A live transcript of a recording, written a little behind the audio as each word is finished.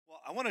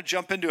I want to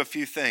jump into a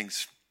few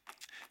things.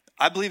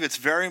 I believe it's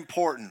very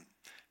important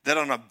that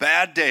on a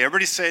bad day,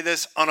 everybody say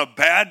this, on a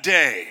bad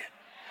day,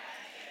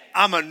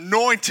 I'm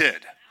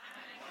anointed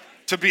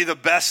to be the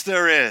best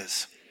there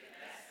is.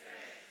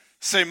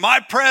 Say,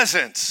 my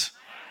presence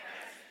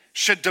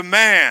should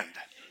demand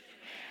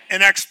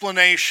an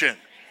explanation.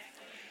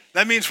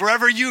 That means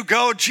wherever you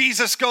go,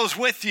 Jesus goes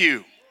with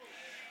you.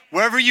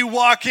 Wherever you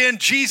walk in,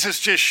 Jesus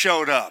just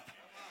showed up.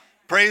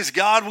 Praise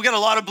God. We got a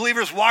lot of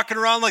believers walking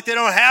around like they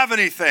don't have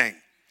anything.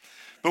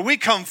 But we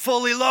come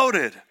fully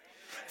loaded,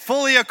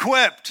 fully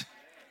equipped.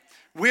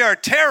 We are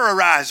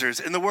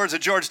terrorizers, in the words of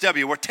George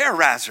W. We're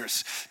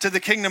terrorizers to the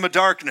kingdom of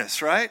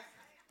darkness, right?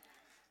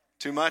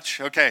 Too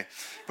much? Okay.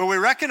 But we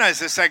recognize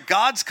this, that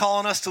God's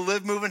calling us to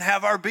live, move, and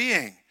have our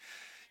being.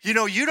 You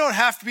know, you don't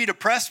have to be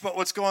depressed about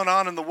what's going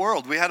on in the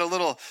world. We had a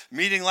little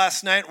meeting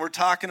last night. We're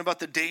talking about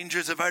the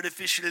dangers of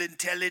artificial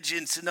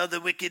intelligence and other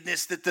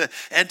wickedness that the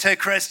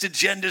Antichrist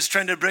agenda is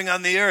trying to bring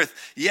on the earth.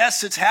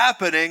 Yes, it's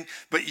happening,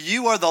 but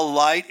you are the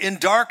light in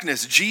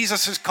darkness.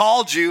 Jesus has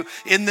called you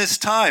in this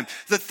time.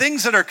 The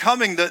things that are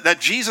coming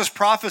that Jesus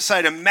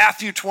prophesied in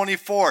Matthew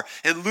 24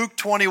 and Luke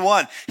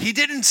 21, he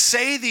didn't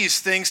say these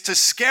things to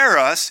scare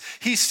us.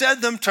 He said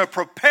them to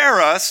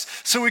prepare us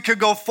so we could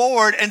go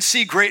forward and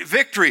see great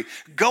victory.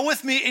 Go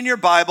with me in your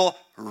Bible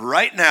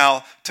right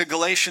now to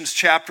Galatians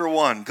chapter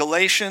 1.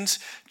 Galatians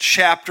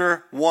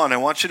chapter 1. I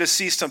want you to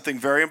see something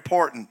very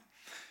important.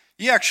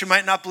 You actually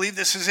might not believe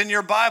this is in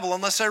your Bible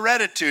unless I read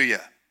it to you.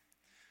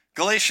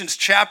 Galatians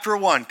chapter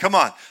 1. Come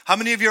on. How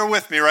many of you are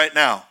with me right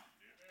now?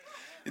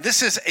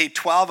 This is a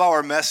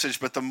 12-hour message,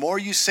 but the more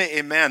you say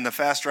amen, the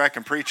faster I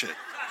can preach it.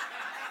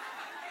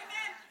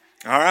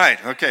 All right.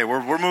 Okay,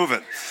 we're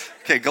moving.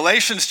 Okay,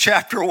 Galatians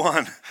chapter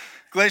 1.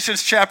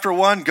 Galatians chapter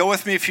 1, go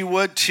with me if you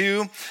would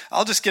to,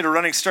 I'll just get a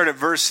running start at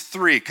verse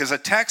 3, because a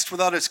text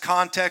without its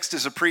context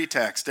is a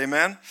pretext,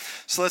 amen?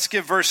 So let's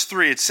give verse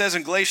 3. It says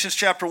in Galatians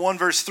chapter 1,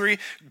 verse 3,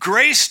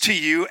 grace to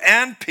you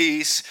and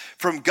peace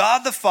from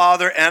God the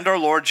Father and our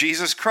Lord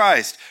Jesus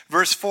Christ.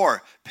 Verse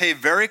 4, pay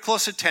very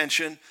close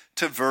attention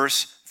to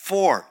verse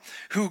 4,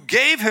 who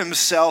gave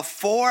himself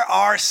for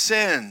our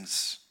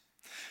sins.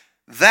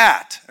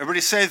 That,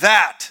 everybody say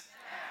that.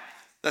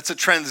 That's a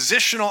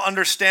transitional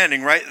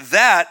understanding, right?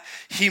 That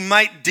he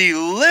might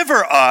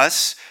deliver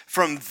us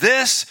from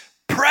this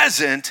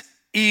present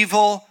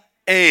evil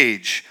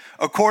age,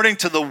 according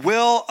to the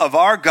will of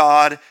our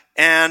God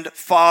and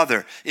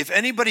Father. If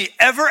anybody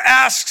ever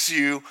asks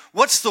you,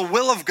 what's the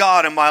will of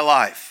God in my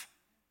life?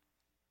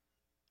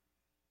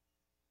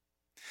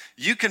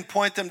 You can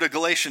point them to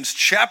Galatians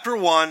chapter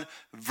 1,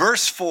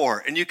 verse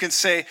 4, and you can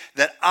say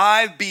that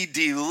I be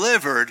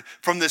delivered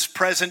from this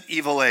present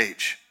evil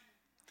age.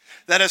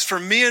 That as for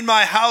me and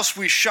my house,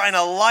 we shine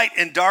a light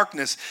in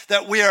darkness,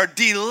 that we are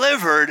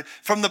delivered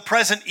from the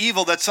present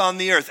evil that's on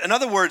the earth. In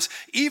other words,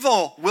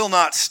 evil will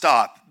not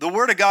stop. The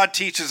Word of God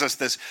teaches us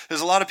this.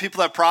 There's a lot of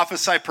people that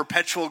prophesy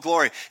perpetual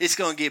glory. It's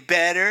going to get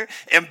better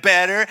and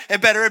better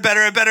and better and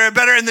better and better and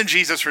better, and then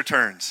Jesus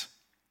returns.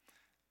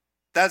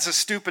 That's a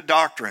stupid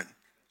doctrine,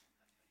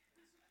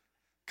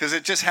 because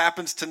it just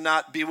happens to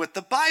not be what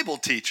the Bible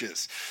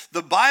teaches.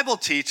 The Bible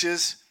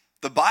teaches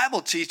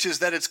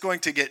that it's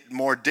going to get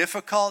more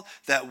difficult,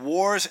 that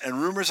wars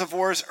and rumors of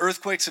wars,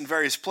 earthquakes in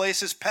various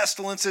places,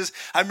 pestilences.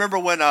 I remember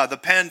when the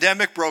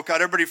pandemic broke out,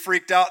 everybody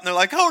freaked out, and they're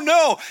like, oh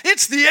no,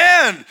 it's the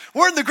end.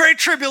 We're in the Great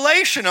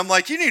Tribulation. I'm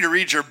like, you need to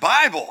read your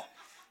Bible.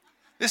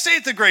 This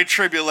ain't the Great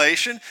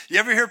Tribulation. You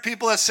ever hear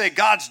people that say,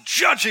 God's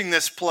judging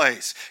this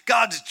place?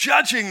 God's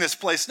judging this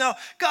place. Now,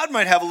 God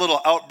might have a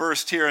little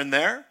outburst here and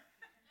there.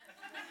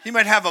 He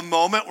might have a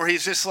moment where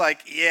he's just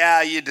like,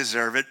 yeah, you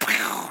deserve it.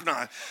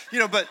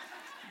 But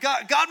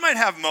God might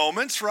have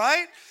moments,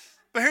 right?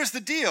 But here's the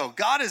deal.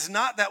 God is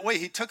not that way.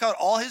 He took out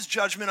all his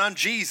judgment on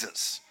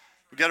Jesus.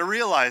 We've got to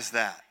realize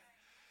that.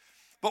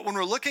 But when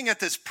we're looking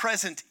at this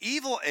present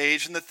evil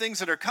age and the things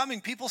that are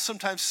coming, people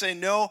sometimes say,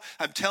 no,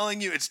 I'm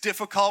telling you, it's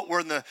difficult.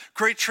 We're in the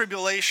Great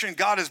Tribulation.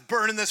 God is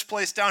burning this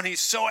place down.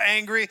 He's so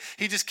angry.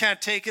 He just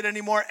can't take it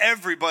anymore.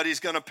 Everybody's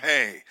going to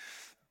pay.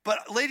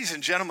 But ladies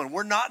and gentlemen,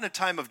 we're not in a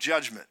time of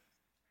judgment.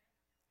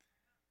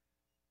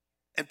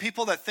 And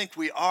people that think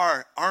we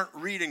aren't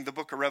reading the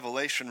book of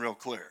Revelation real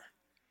clear.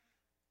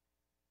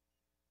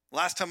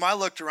 Last time I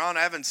looked around,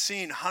 I haven't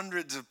seen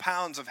hundreds of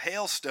pounds of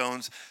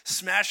hailstones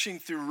smashing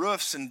through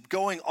roofs and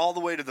going all the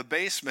way to the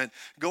basement,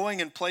 going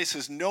in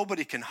places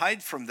nobody can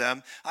hide from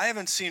them. I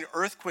haven't seen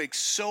earthquakes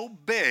so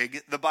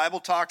big. The Bible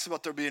talks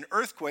about there being an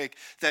earthquake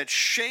that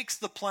shakes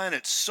the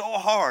planet so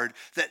hard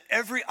that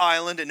every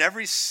island and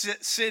every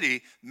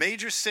city,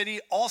 major city,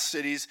 all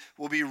cities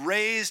will be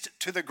razed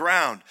to the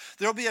ground.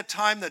 There'll be a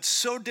time that's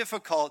so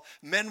difficult,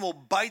 men will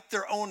bite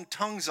their own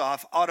tongues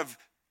off out of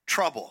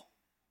trouble.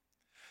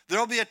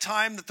 There'll be a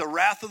time that the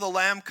wrath of the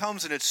Lamb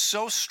comes and it's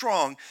so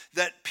strong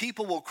that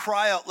people will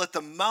cry out, let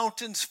the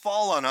mountains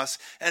fall on us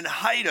and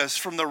hide us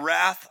from the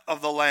wrath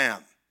of the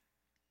Lamb.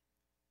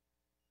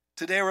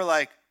 Today we're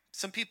like,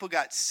 some people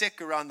got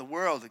sick around the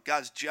world, that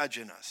God's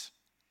judging us.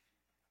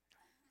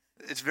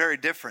 It's very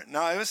different.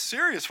 Now, it was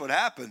serious what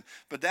happened,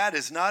 but that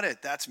is not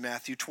it. That's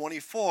Matthew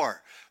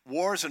 24.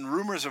 Wars and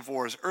rumors of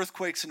wars,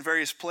 earthquakes in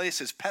various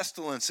places,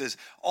 pestilences,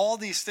 all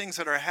these things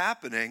that are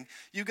happening,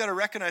 you've got to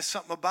recognize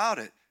something about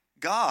it.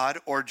 God,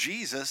 or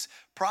Jesus,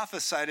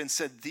 prophesied and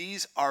said,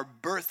 these are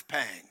birth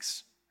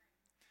pangs.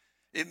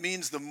 It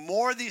means the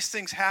more these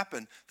things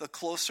happen, the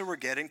closer we're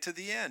getting to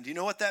the end. You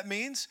know what that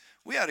means?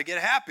 We ought to get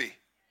happy.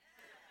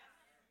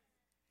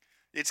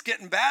 It's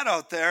getting bad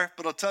out there,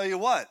 but I'll tell you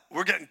what,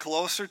 we're getting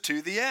closer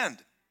to the end.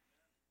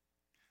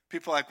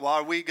 People are like, well,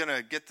 are we going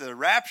to get the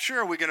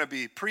rapture? Are we going to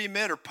be pre,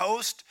 mid, or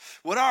post?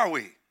 What are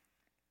we?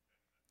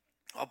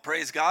 Oh,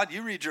 praise God,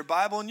 you read your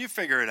Bible and you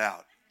figure it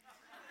out.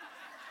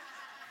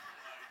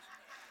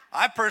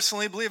 I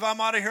personally believe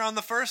I'm out of here on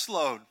the first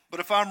load, but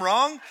if I'm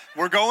wrong,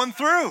 we're going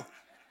through.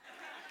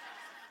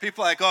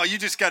 People are like, oh, you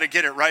just got to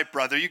get it right,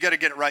 brother. You got to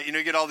get it right. You know,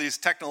 you get all these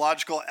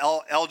technological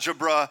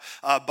algebra,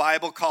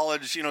 Bible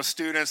college,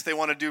 students. They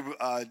want to do,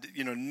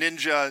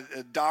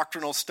 ninja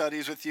doctrinal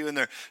studies with you, and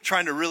they're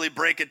trying to really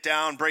break it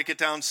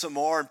down some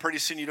more. And pretty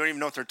soon you don't even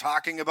know what they're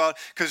talking about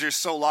because you're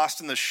so lost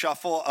in the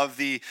shuffle of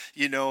the,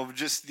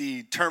 just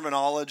the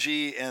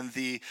terminology and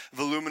the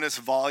voluminous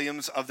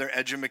volumes of their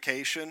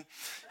edumacation,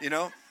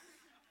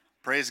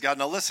 Praise God.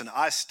 Now listen,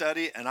 I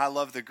study and I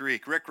love the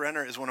Greek. Rick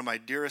Renner is one of my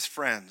dearest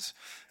friends.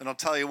 And I'll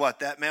tell you what,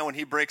 that man, when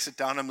he breaks it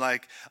down, I'm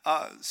like,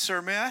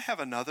 sir, may I have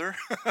another?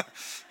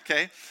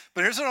 Okay.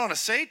 But here's what I want to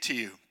say to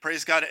you.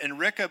 Praise God. And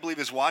Rick, I believe,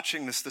 is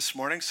watching this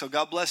morning. So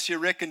God bless you,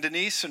 Rick and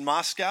Denise in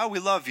Moscow. We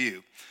love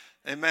you.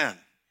 Amen.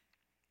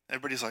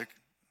 Everybody's like,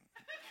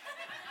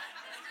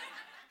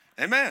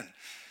 amen.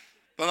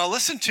 But now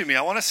listen to me.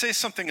 I want to say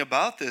something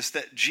about this,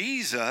 that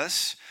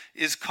Jesus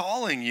is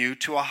calling you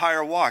to a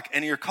higher walk,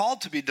 and you're called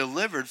to be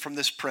delivered from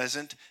this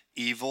present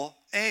evil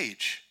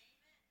age.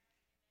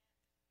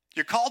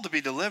 You're called to be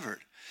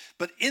delivered.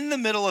 But in the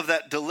middle of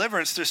that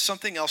deliverance, there's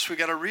something else we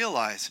got to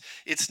realize.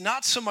 It's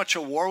not so much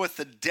a war with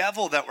the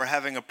devil that we're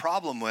having a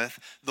problem with.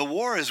 The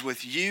war is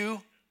with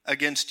you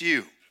against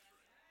you.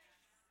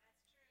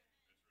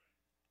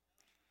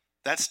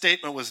 That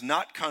statement was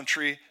not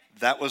country,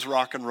 that was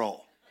rock and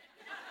roll.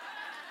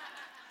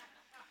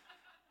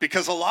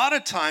 Because a lot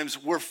of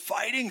times we're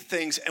fighting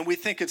things and we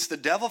think it's the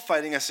devil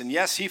fighting us. And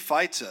yes, he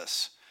fights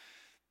us.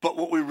 But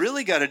what we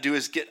really got to do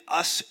is get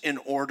us in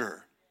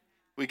order.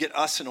 We get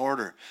us in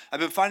order.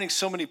 I've been finding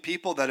so many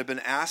people that have been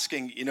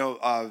asking,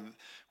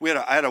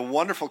 I had a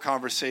wonderful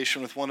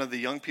conversation with one of the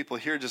young people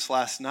here just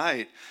last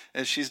night,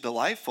 and she's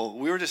delightful.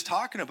 We were just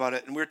talking about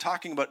it, and we were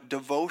talking about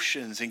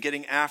devotions and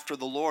getting after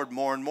the Lord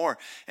more and more.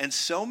 And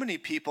so many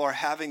people are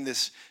having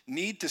this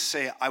need to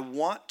say, I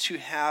want to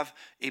have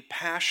a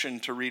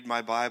passion to read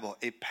my Bible,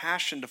 a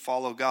passion to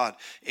follow God,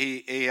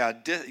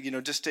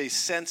 just a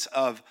sense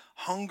of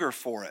hunger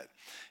for it.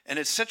 And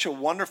it's such a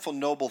wonderful,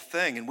 noble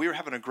thing. And we were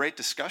having a great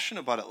discussion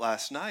about it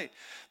last night.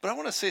 But I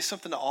want to say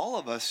something to all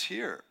of us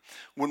here.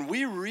 When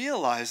we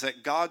realize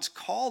that God's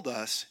called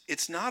us,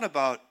 it's not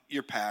about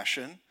your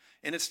passion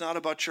and it's not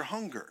about your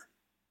hunger.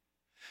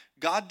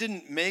 God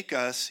didn't make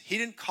us, he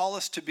didn't call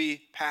us to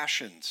be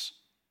passions.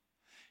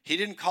 He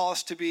didn't call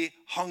us to be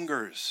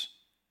hungers.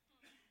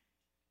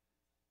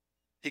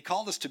 He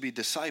called us to be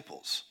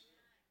disciples.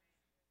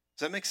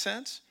 Does that make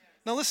sense?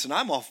 Now listen,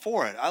 I'm all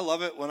for it. I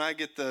love it when I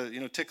get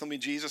the, tickle me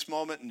Jesus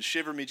moment and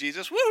shiver me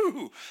Jesus.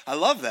 Woo! I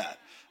love that.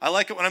 I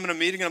like it when I'm in a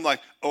meeting and I'm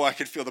like, oh, I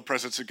can feel the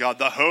presence of God.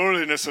 The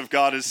holiness of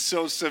God is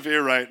so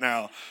severe right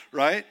now,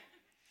 right?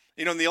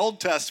 In the Old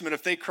Testament,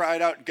 if they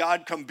cried out,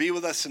 God, come be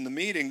with us in the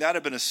meeting, that would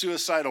have been a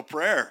suicidal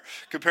prayer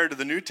compared to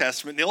the New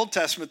Testament. In the Old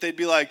Testament, they'd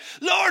be like,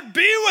 Lord,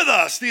 be with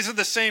us. These are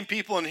the same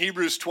people in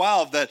Hebrews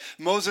 12 that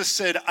Moses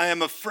said, I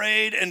am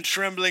afraid and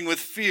trembling with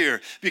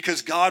fear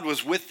because God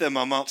was with them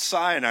on Mount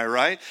Sinai,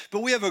 right?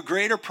 But we have a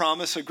greater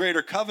promise, a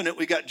greater covenant.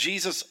 We got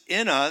Jesus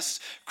in us,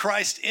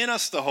 Christ in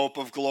us, the hope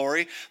of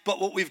glory. But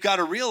what we've got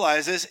to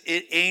realize is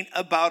it ain't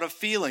about a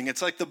feeling.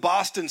 It's like the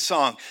Boston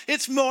song.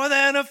 It's more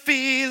than a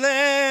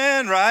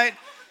feeling, right?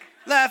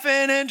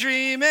 Laughing and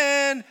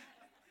dreaming,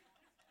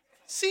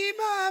 see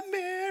my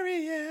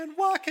Marianne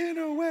walking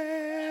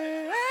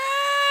away.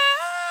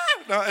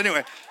 No,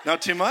 anyway,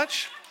 not too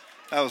much?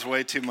 That was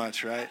way too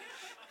much, right?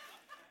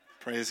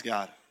 Praise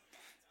God.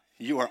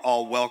 You are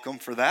all welcome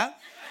for that.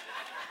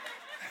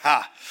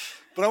 Ha.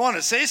 But I want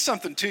to say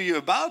something to you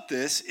about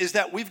this is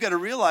that we've got to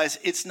realize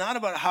it's not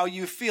about how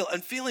you feel.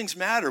 And feelings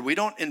matter. We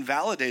don't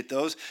invalidate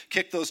those,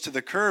 kick those to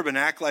the curb and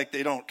act like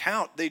they don't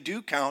count. They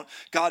do count.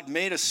 God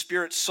made us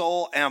spirit,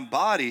 soul, and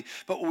body.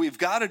 But what we've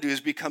got to do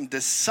is become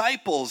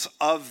disciples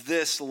of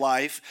this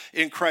life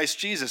in Christ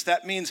Jesus.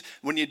 That means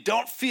when you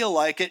don't feel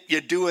like it,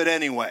 you do it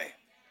anyway.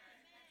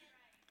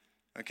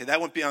 Okay, that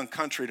wouldn't be on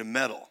country to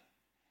meddle.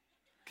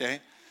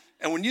 Okay?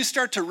 And when you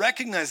start to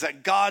recognize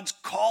that God's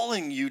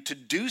calling you to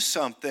do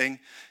something,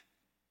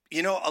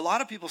 a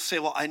lot of people say,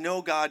 well, I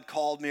know God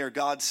called me or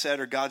God said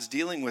or God's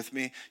dealing with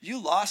me.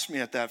 You lost me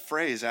at that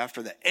phrase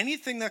after that.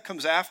 Anything that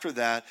comes after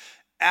that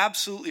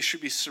absolutely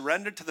should be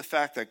surrendered to the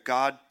fact that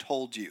God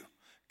told you.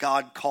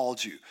 God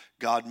called you.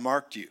 God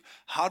marked you.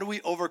 How do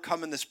we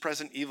overcome in this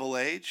present evil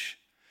age?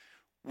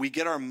 We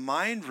get our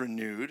mind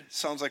renewed.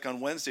 Sounds like on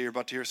Wednesday you're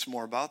about to hear some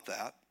more about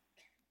that.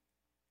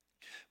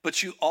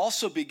 But you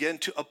also begin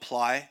to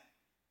apply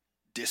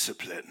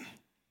discipline.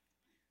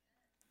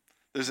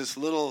 There's this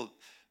little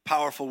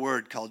powerful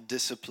word called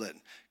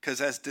discipline. Because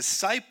as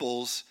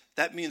disciples,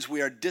 that means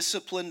we are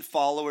disciplined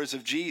followers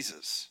of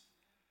Jesus.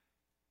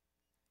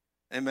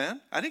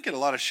 Amen? I didn't get a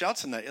lot of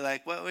shouts on that. You're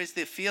like, well, where's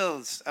the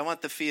feels? I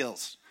want the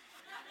feels.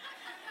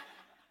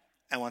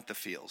 I want the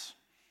feels.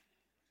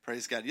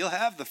 Praise God. You'll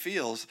have the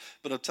feels,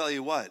 but I'll tell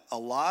you what, a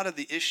lot of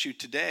the issue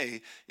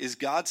today is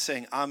God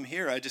saying, I'm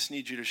here, I just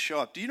need you to show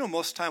up. Do you know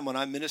most of the time when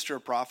I minister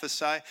or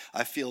prophesy,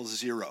 I feel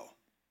zero.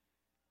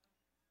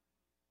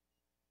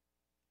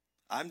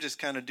 I'm just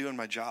kind of doing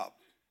my job.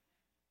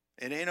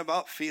 It ain't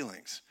about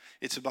feelings.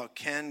 It's about,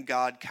 can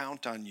God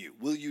count on you?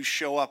 Will you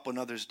show up when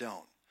others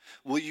don't?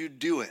 Will you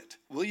do it?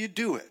 Will you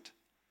do it?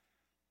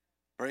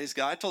 Praise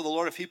God. I told the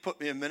Lord if he put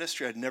me in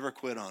ministry, I'd never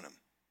quit on him.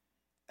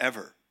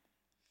 Ever.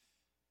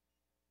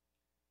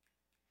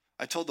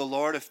 I told the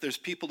Lord if there's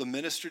people to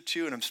minister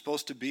to and I'm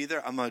supposed to be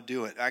there, I'm going to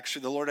do it.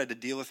 Actually, the Lord had to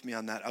deal with me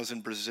on that. I was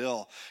in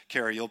Brazil.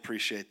 Carrie, you'll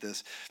appreciate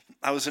this.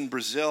 I was in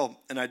Brazil,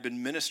 and I'd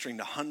been ministering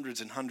to hundreds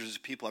and hundreds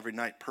of people every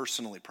night,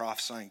 personally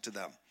prophesying to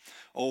them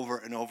over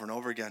and over and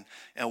over again.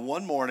 And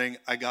one morning,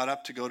 I got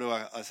up to go to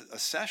a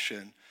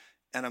session,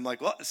 and I'm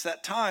like, well, it's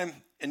that time.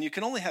 And you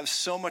can only have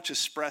so much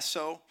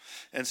espresso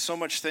and so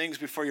much things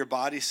before your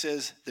body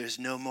says, there's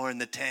no more in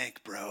the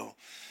tank, bro.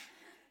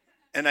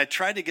 And I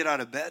tried to get out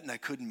of bed, and I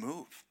couldn't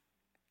move.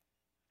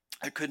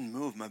 I couldn't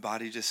move. My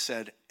body just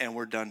said, and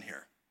we're done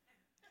here.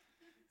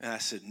 And I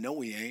said, no,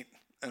 we ain't.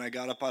 And I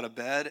got up out of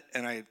bed,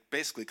 and I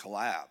basically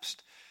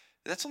collapsed.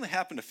 That's only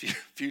happened a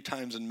few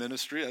times in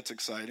ministry. That's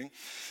exciting.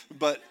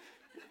 But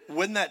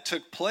when that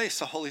took place,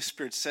 the Holy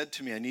Spirit said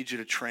to me, I need you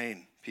to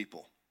train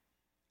people.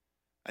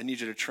 I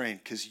need you to train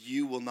because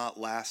you will not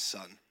last,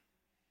 son.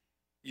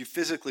 You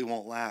physically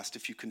won't last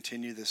if you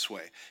continue this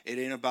way. It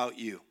ain't about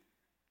you.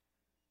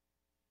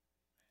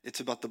 It's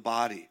about the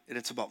body, and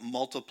it's about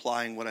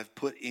multiplying what I've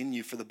put in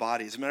you for the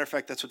body. As a matter of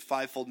fact, that's what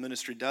fivefold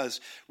ministry does.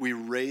 We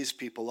raise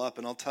people up,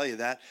 and I'll tell you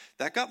that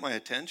got my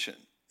attention.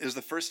 It was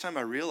the first time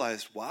I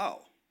realized,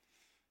 wow,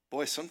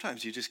 boy,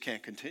 sometimes you just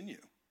can't continue.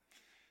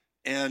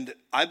 And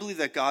I believe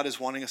that God is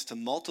wanting us to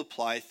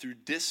multiply through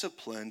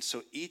discipline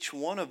so each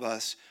one of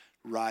us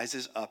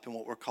rises up in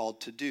what we're called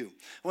to do.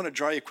 I want to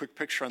draw you a quick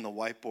picture on the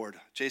whiteboard.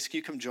 Jace, can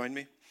you come join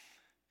me?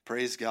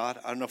 Praise God.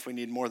 I don't know if we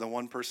need more than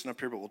one person up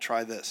here, but we'll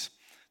try this.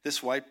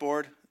 This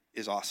whiteboard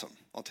is awesome.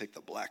 I'll take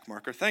the black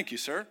marker. Thank you,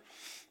 sir.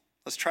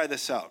 Let's try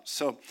this out.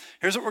 So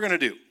here's what we're going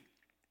to do.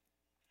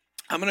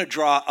 I'm going to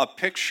draw a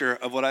picture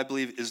of what I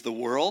believe is the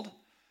world.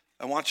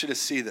 I want you to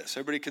see this.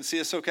 Everybody can see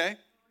this okay?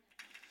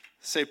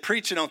 Say,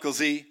 preaching, Uncle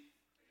Z.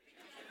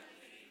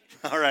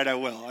 All right, I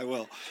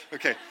will.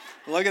 Okay,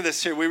 look at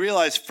this here. We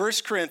realize 1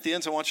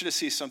 Corinthians, I want you to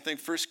see something.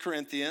 1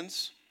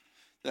 Corinthians,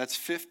 that's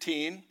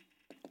 15.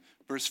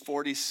 Verse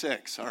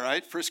 46, all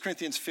right? 1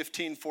 Corinthians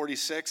 15,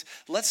 46.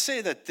 Let's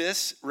say that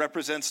this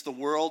represents the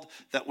world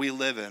that we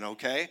live in,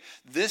 okay?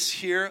 This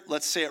here,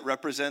 let's say it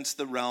represents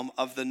the realm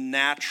of the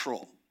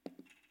natural.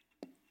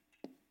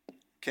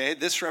 Okay?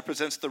 This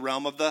represents the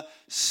realm of the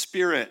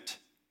spirit.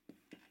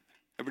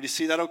 Everybody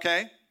see that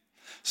okay?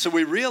 So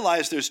we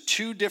realize there's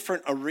two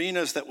different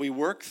arenas that we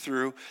work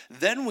through.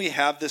 Then we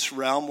have this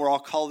realm where I'll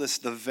call this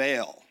the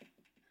veil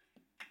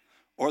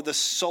or the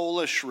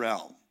soulish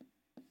realm.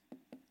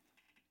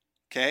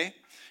 Okay?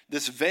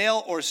 This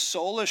veil or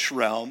soulish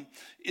realm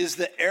is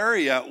the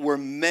area where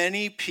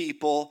many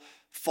people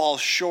fall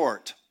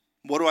short.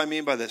 What do I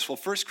mean by this? Well,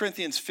 1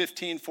 Corinthians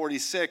 15,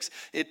 46,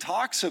 it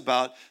talks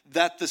about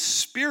that the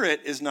spirit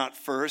is not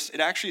first.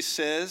 It actually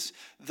says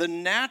the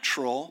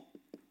natural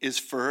is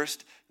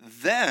first,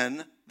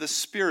 then the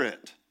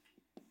spirit.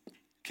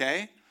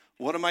 Okay?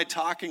 What am I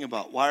talking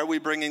about? Why are we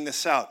bringing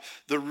this out?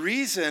 The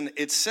reason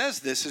it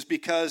says this is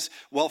because,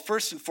 well,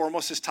 first and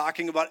foremost, it's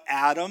talking about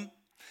Adam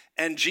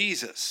and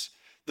Jesus.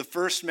 The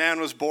first man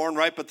was born,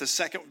 right? But the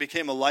second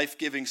became a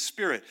life-giving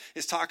spirit.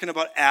 It's talking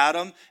about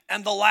Adam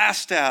and the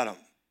last Adam.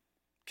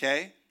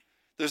 Okay?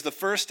 There's the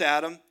first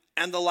Adam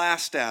and the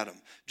last Adam.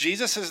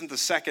 Jesus isn't the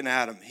second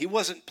Adam. He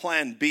wasn't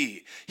plan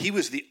B. He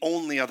was the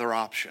only other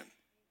option.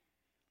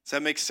 Does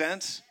that make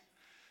sense?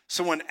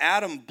 So when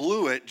Adam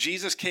blew it,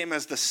 Jesus came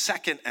as the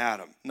second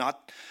Adam.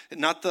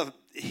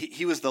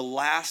 He was the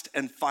last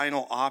and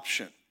final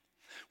option.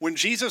 When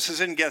Jesus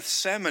is in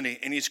Gethsemane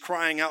and he's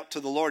crying out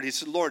to the Lord, he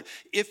said, Lord,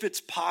 if it's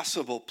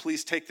possible,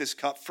 please take this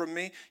cup from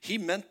me. He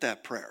meant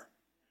that prayer.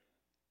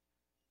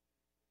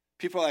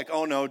 People are like,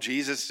 oh no,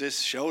 Jesus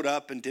just showed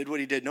up and did what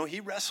he did. No,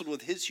 he wrestled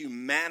with his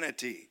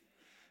humanity,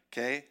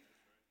 okay?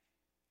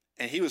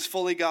 And he was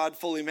fully God,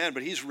 fully man,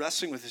 but he's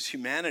wrestling with his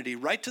humanity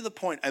right to the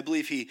point, I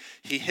believe he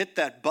hit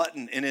that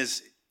button in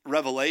his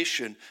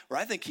revelation where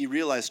I think he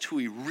realized who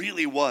he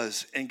really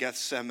was in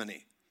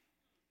Gethsemane.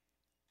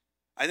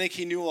 I think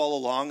he knew all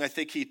along. I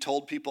think he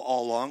told people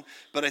all along.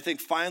 But I think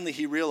finally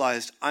he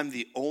realized, I'm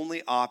the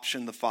only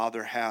option the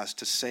Father has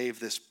to save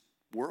this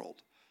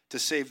world, to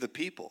save the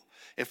people.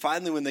 And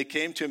finally, when they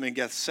came to him in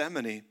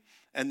Gethsemane,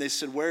 and they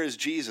said, where is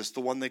Jesus, the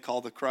one they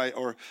call the Christ,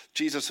 or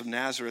Jesus of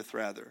Nazareth,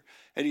 rather?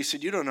 And he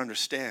said, you don't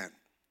understand.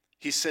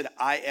 He said,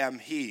 I am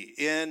he.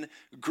 In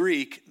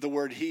Greek, the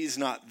word he's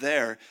not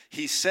there.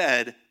 He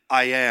said,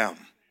 I am.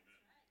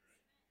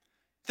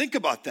 Think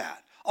about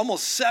that.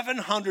 Almost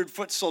 700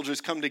 foot soldiers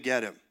come to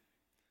get him.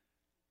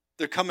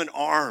 They're coming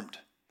armed.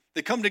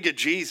 They come to get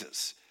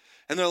Jesus.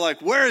 And they're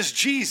like, where is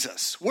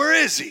Jesus? Where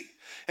is he?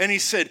 And he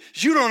said,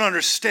 you don't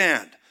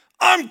understand.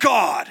 I'm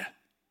God.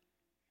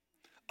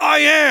 I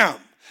am.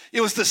 It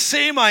was the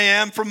same I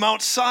am from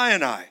Mount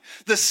Sinai.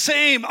 The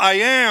same I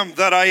am,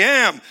 that I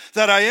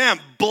am,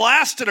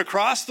 blasted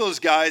across those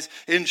guys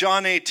in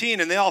John 18,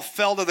 and they all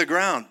fell to the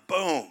ground.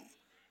 Boom.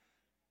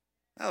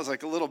 That was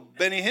like a little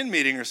Benny Hinn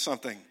meeting or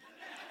something.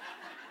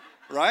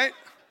 Right?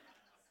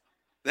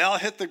 They all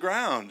hit the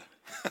ground.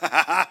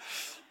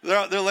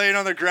 They're laying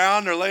on the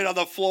ground, they're laying on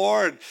the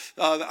floor, and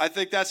I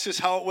think that's just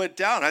how it went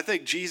down. I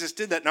think Jesus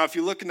did that. Now, if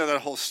you look into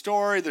that whole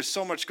story, there's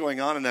so much going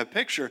on in that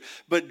picture,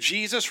 but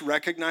Jesus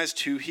recognized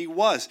who he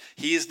was.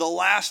 He is the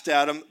last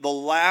Adam, the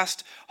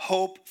last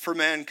hope for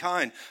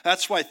mankind.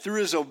 That's why through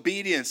his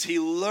obedience, he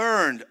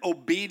learned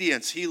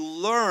obedience. He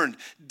learned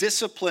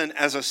discipline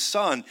as a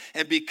son,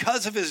 and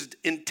because of his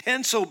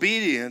intense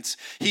obedience,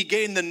 he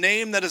gained the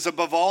name that is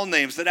above all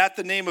names, that at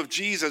the name of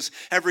Jesus,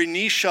 every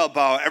knee shall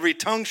bow, every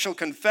tongue shall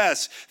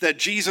confess that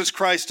Jesus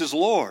Christ is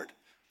Lord.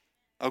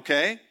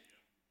 Okay?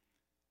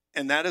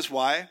 And that is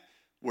why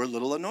we're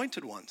little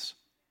anointed ones.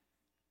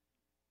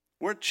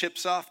 We're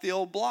chips off the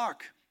old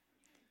block.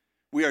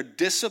 We are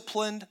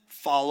disciplined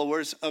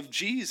followers of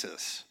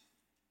Jesus.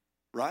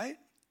 Right?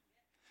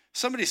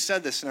 Somebody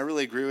said this, and I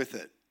really agree with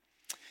it.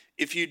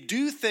 If you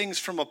do things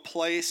from a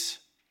place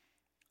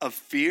of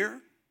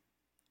fear,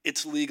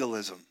 it's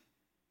legalism.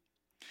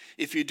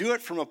 If you do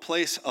it from a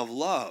place of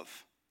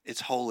love,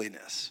 it's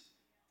holiness.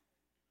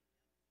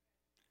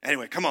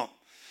 Anyway, come on.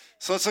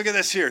 So let's look at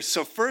this here.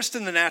 So first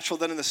in the natural,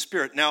 then in the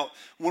spirit. Now,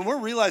 when we're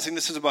realizing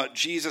this is about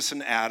Jesus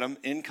and Adam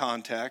in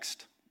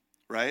context,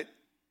 right?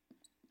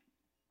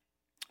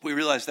 We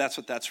realize that's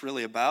what that's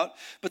really about.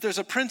 But there's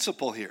a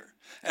principle here.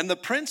 And the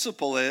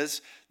principle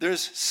is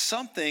there's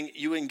something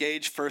you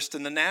engage first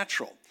in the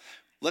natural.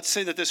 Let's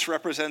say that this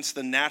represents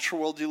the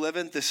natural world you live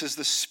in. This is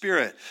the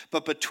spirit.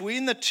 But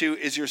between the two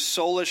is your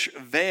soulish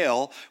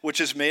veil, which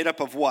is made up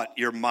of what?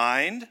 Your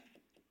mind,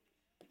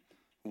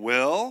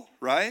 will,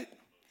 right?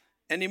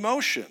 And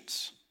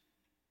emotions.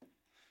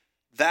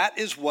 That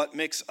is what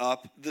makes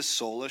up the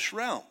soulish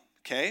realm,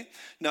 okay?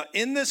 Now,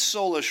 in this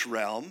soulish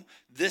realm,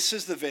 this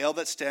is the veil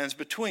that stands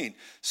between.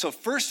 So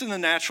first in the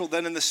natural,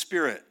 then in the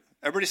spirit.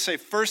 Everybody say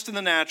first in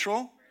the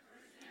natural,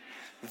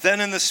 then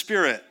in the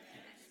spirit.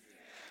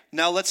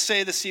 Now, let's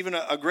say this even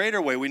a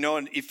greater way. We know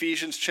in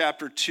Ephesians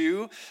chapter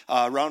 2,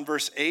 around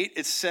verse 8,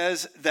 it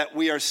says that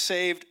we are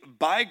saved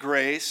by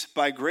grace.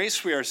 By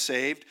grace we are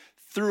saved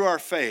through our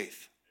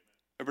faith.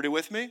 Everybody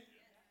with me?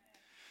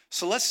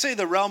 So let's say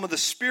the realm of the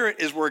spirit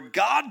is where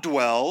God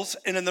dwells,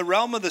 and in the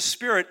realm of the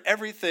spirit,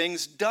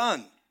 everything's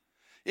done.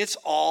 It's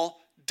all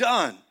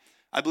done.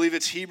 I believe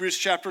it's Hebrews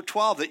chapter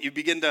 12 that you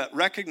begin to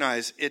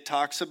recognize. It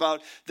talks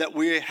about that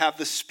we have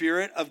the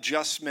spirit of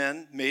just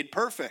men made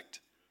perfect.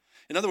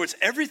 In other words,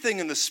 everything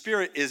in the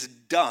spirit is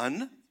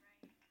done.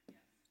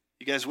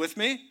 You guys with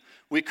me?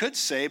 We could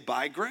say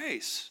by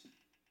grace.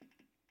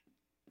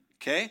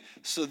 Okay?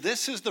 So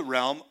this is the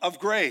realm of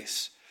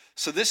grace.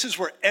 So this is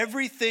where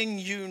everything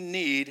you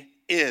need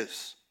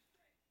is,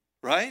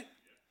 right?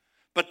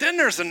 But then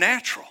there's the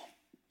natural.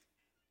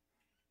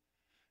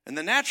 And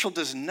the natural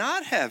does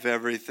not have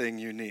everything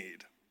you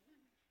need.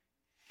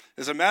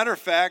 As a matter of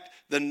fact,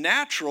 the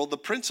natural, the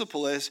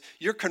principle is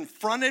you're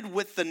confronted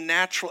with the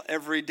natural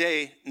every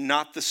day,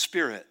 not the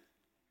spirit.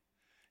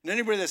 And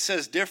anybody that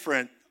says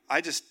different,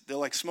 they're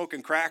like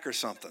smoking crack or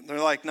something. They're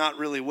like not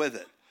really with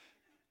it.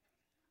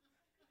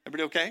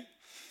 Everybody okay?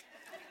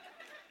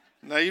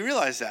 Now you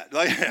realize that.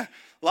 Like a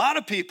lot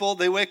of people,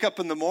 they wake up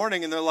in the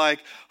morning and they're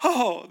like,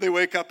 oh, they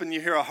wake up and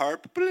you hear a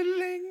harp.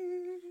 Bling.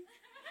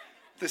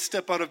 They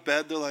step out of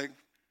bed, they're like,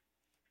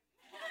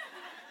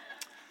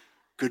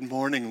 good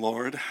morning,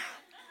 Lord.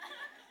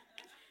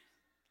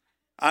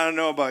 I don't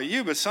know about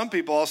you, but some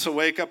people also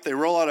wake up, they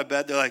roll out of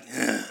bed, they're like,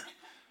 ugh.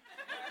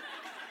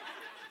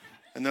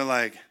 And they're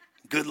like,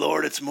 good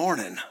Lord, it's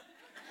morning.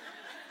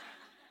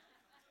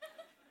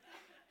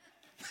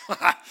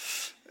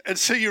 And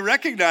so you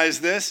recognize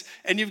this,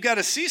 and you've got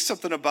to see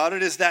something about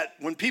it, is that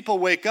when people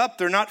wake up,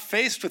 they're not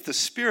faced with the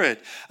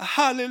Spirit.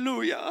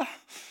 Hallelujah.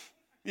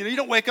 You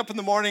don't wake up in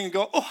the morning and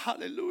go, oh,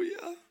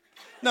 hallelujah.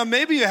 Now,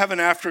 maybe you have an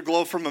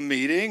afterglow from a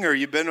meeting, or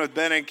you've been with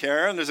Ben and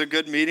Kara, and there's a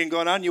good meeting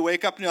going on. You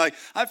wake up, and you're like,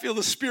 I feel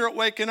the Spirit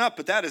waking up,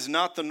 but that is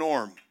not the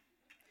norm.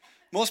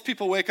 Most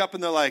people wake up,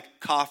 and they're like,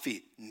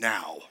 coffee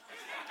now.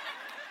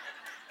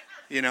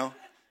 You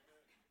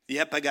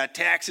Yep, I got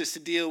taxes to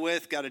deal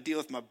with, got to deal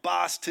with my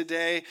boss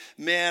today.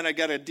 Man, I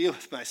got to deal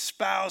with my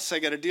spouse. I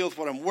got to deal with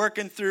what I'm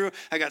working through.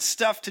 I got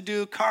stuff to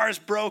do. Car's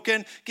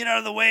broken. Get out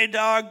of the way,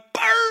 dog.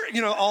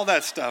 Burr! All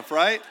that stuff,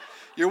 right?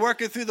 You're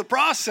working through the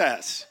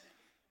process.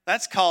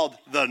 That's called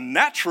the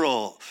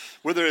natural,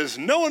 where there is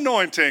no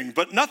anointing,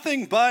 but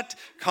nothing but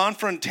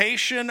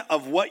confrontation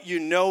of what you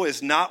know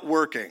is not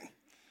working.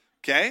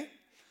 Okay?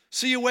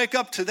 So you wake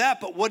up to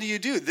that, but what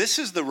do? This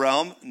is the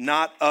realm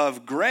not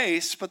of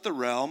grace, but the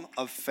realm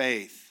of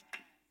faith.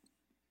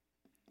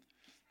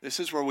 This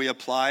is where we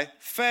apply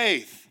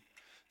faith.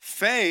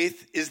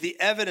 Faith is the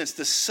evidence,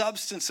 the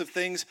substance of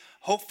things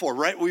hoped for,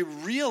 right? We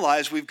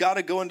realize we've got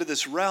to go into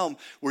this realm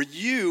where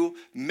you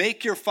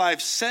make your five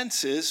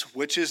senses,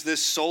 which is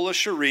this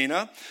soulish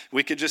arena.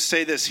 We could just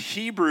say this,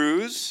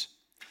 Hebrews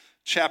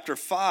chapter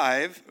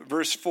 5,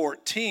 verse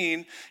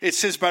 14. It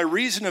says, by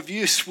reason of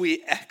use,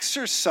 we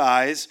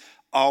exercise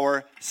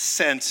our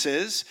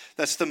senses.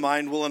 That's the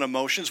mind, will, and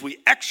emotions. We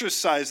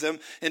exercise them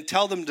and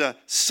tell them to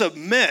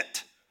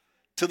submit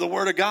to the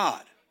Word of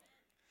God.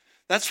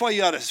 That's why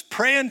you ought to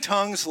pray in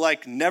tongues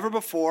like never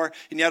before,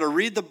 and you ought to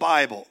read the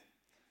Bible.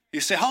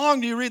 You say, how long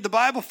do you read the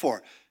Bible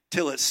for?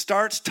 Till it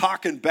starts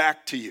talking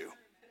back to you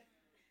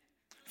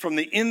from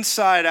the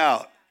inside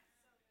out.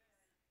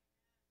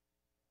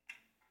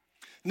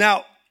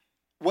 Now,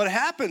 what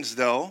happens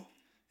though,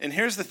 and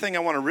here's the thing I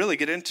want to really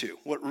get into.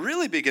 What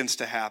really begins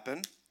to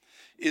happen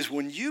is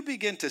when you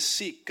begin to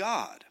seek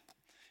God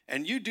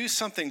and you do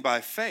something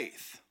by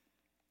faith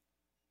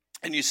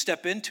and you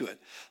step into it.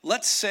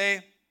 Let's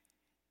say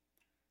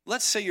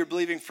you're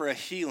believing for a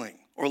healing,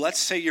 or let's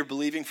say you're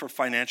believing for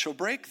financial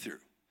breakthrough.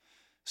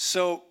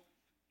 So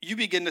you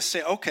begin to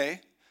say,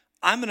 okay,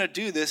 I'm going to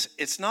do this.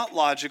 It's not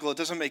logical. It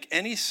doesn't make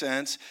any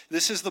sense.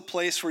 This is the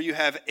place where you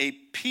have a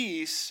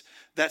peace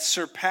that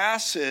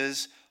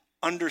surpasses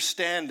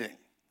understanding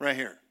right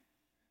here.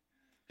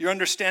 Your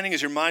understanding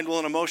is your mind, will,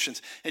 and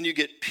emotions. And you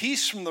get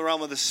peace from the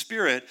realm of the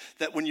Spirit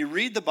that when you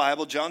read the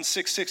Bible, John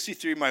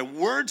 6:63, my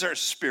words are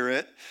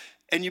spirit,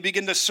 and you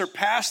begin to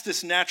surpass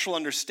this natural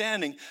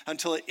understanding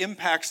until it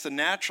impacts the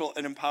natural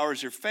and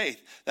empowers your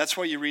faith. That's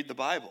why you read the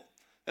Bible.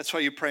 That's why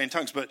you pray in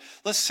tongues. But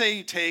let's say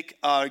you take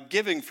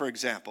giving, for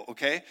example,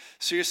 okay?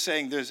 So you're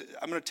saying,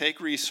 I'm going to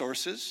take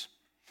resources.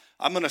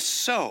 I'm going to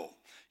sow.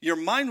 Your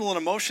mind, will, and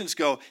emotions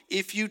go,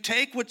 if you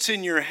take what's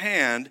in your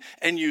hand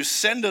and you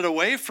send it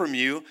away from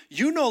you,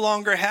 you no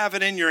longer have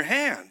it in your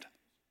hand.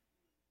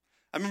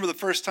 I remember the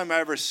first time I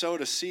ever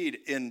sowed a seed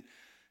in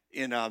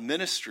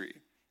ministry,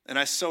 and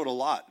I sowed a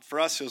lot. For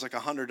us, it was like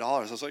 $100. I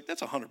was like,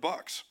 that's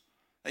 $100.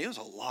 It was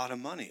a lot of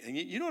money. And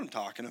you know what I'm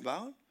talking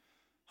about?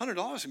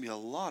 $100 can be a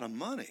lot of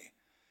money.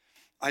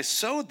 I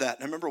sowed that,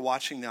 and I remember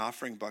watching the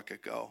offering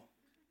bucket go.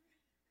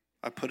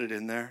 I put it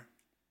in there.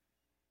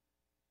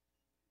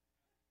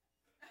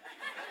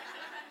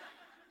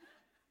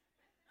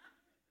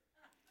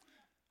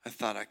 I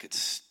thought I could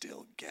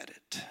still get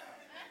it.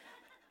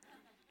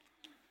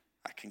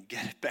 I can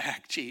get it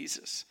back,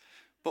 Jesus.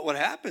 But what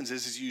happens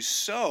is you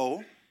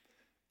sow,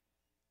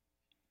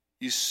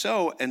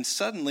 and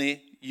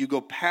suddenly you go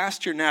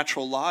past your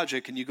natural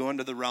logic and you go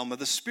into the realm of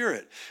the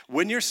Spirit.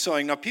 When you're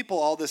sowing, now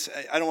people,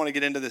 I don't want to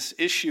get into this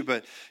issue,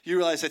 but you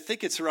realize, I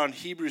think it's around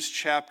Hebrews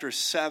chapter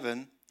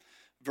 7,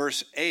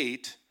 verse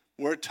 8,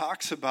 where it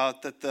talks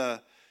about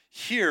that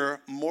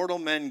here mortal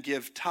men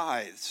give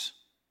tithes,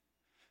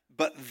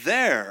 but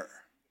there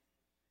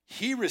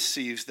he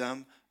receives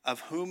them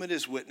of whom it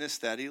is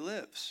witnessed that he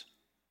lives.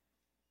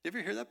 You ever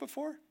hear that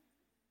before?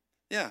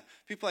 Yeah.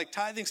 People are like,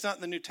 tithing's not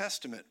in the New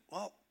Testament.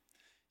 Well,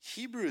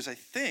 Hebrews, I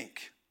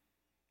think,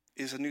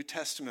 is a New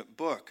Testament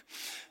book.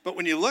 But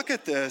when you look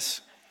at this,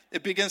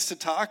 it begins to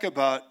talk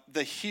about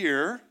the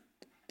here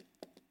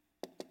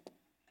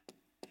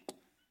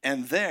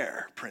and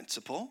there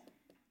principle,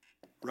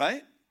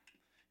 right?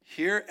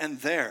 Here and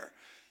there.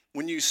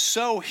 When you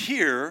sow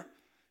here,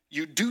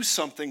 you do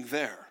something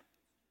there.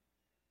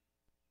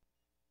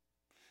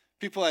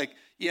 People are like,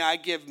 yeah, I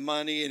give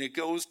money and it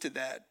goes to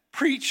that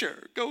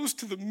preacher, it goes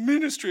to the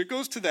ministry, it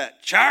goes to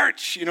that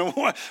church.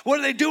 What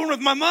are they doing with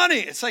my money?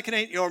 It's like it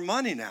ain't your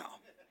money now.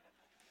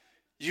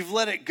 You've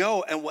let it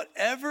go, and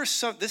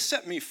this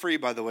set me free,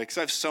 by the way, because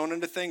I've sown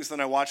into things,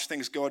 then I watch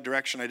things go a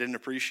direction I didn't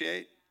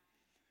appreciate.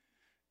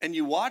 And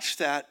you watch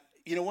that,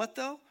 you know what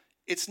though?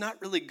 It's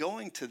not really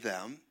going to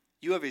them.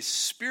 You have a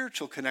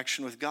spiritual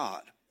connection with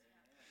God.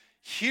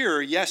 Here,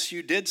 yes,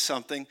 you did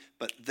something,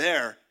 but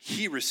there,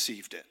 he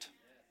received it.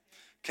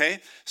 Okay,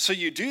 so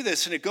you do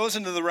this, and it goes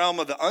into the realm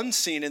of the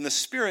unseen in the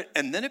Spirit,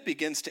 and then it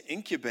begins to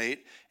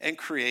incubate and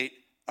create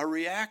a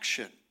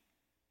reaction.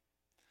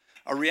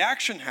 A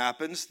reaction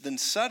happens, then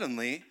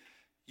suddenly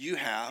you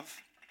have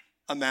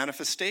a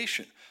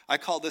manifestation. I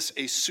call this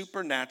a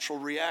supernatural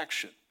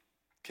reaction.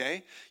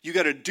 Okay, you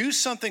got to do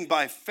something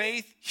by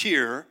faith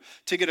here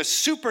to get a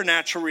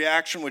supernatural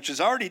reaction, which is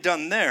already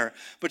done there,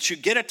 but you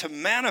get it to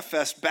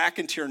manifest back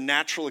into your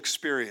natural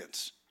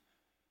experience.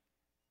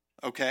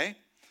 Okay?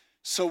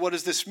 So what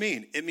does this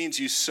mean? It means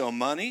you sow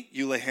money,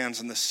 you lay hands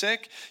on the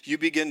sick, you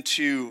begin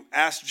to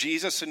ask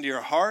Jesus into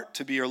your heart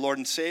to be your Lord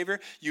and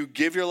Savior. You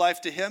give your life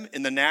to him.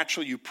 In the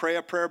natural, you pray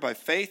a prayer by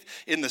faith.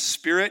 In the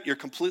spirit, you're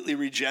completely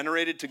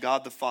regenerated to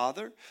God the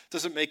Father.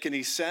 Doesn't make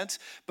any sense.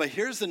 But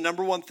here's the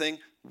number one thing: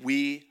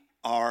 we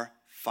are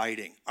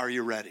fighting. Are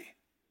you ready?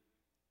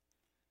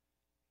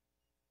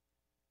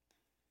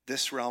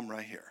 This realm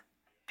right here.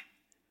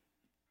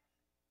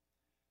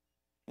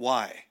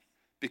 Why?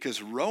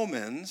 Because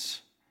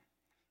Romans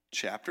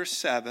chapter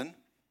 7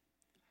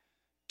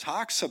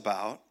 talks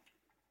about,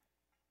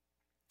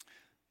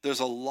 there's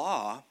a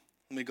law.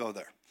 Let me go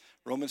there.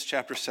 Romans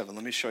chapter 7.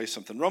 Let me show you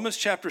something. Romans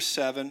chapter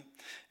 7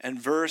 and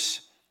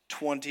verse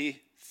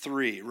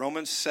 23.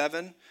 Romans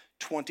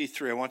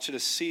 7:23. I want you to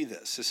see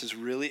this. This is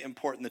really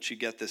important that you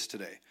get this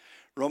today.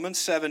 Romans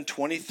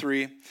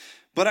 7:23.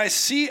 But I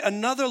see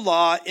another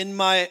law in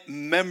my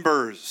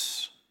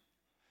members,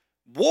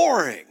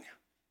 warring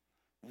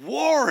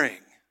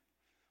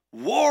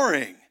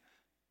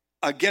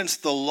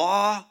against the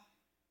law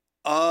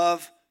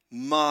of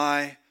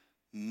my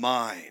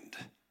mind.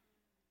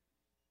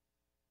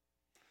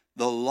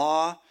 The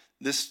law,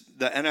 the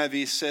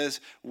NIV says,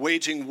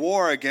 waging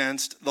war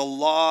against the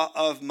law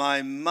of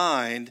my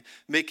mind,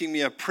 making me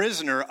a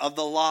prisoner of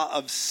the law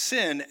of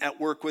sin at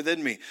work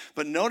within me.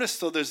 But notice,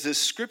 though, there's this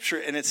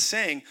scripture, and it's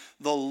saying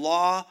the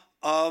law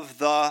of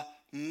the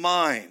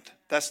mind.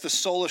 That's the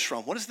soulish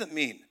realm. What does that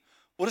mean?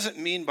 What does it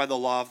mean by the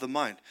law of the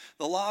mind?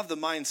 The law of the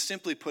mind,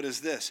 simply put, is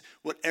this: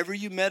 whatever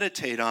you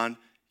meditate on,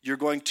 you're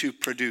going to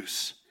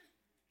produce.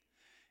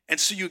 And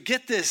so you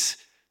get this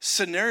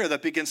scenario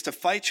that begins to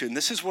fight you. And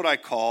this is what I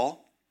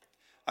call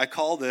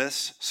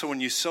this, so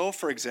when you sow,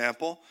 for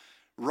example,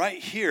 right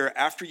here,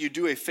 after you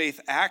do a faith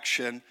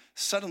action,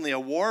 suddenly a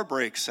war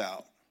breaks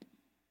out.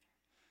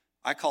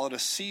 I call it a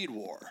seed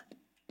war.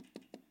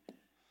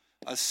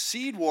 A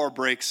seed war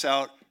breaks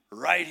out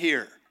right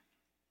here.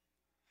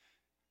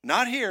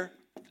 Not here.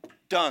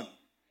 Done.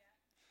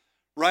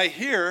 Right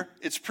here,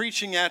 it's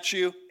preaching at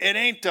you, it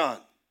ain't done.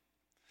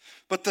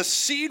 But the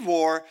seed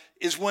war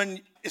is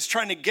when it's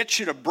trying to get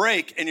you to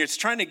break, and it's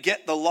trying to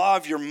get the law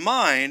of your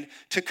mind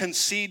to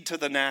concede to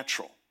the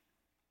natural.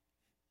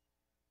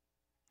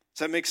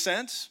 Does that make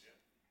sense?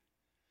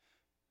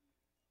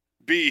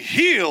 Be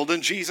healed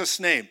in Jesus'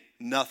 name.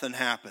 Nothing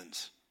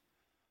happens.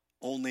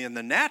 Only in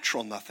the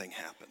natural, nothing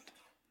happened.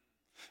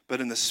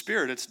 But in the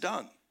spirit, it's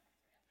done.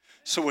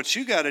 So what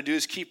you got to do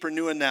is keep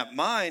renewing that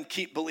mind,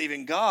 keep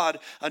believing God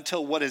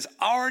until what is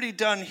already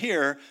done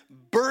here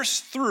bursts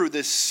through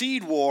this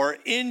seed war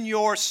in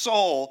your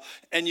soul,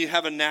 and you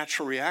have a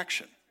natural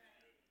reaction.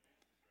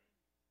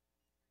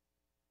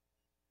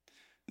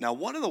 Now,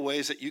 one of the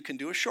ways that you can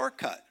do a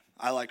shortcut,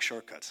 I like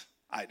shortcuts.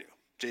 I do.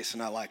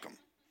 Jason, I like them.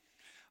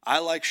 I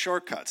like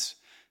shortcuts.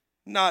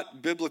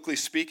 Not biblically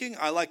speaking,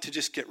 I like to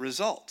just get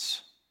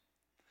results.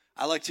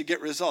 I like to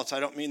get results.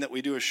 I don't mean that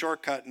we do a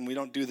shortcut and we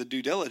don't do the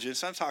due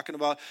diligence. I'm talking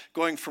about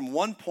going from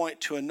one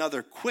point to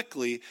another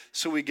quickly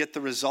so we get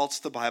the results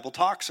the Bible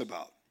talks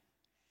about.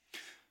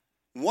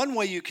 One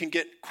way you can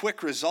get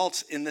quick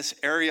results in this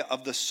area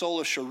of the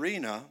soulish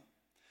arena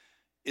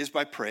is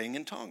by praying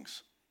in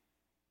tongues.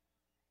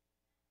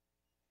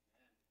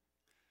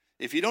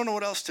 If you don't know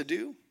what else to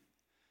do,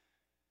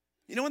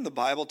 you know when the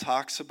Bible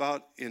talks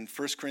about in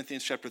 1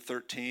 Corinthians chapter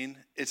 13,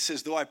 it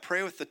says, though I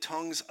pray with the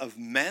tongues of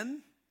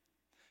men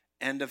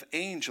and of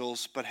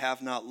angels, but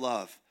have not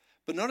love.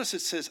 But notice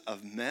it says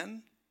of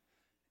men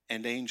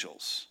and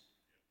angels.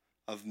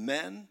 Of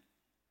men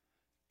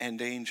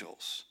and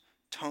angels.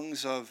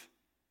 Tongues of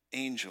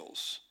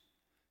angels.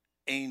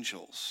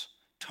 Angels.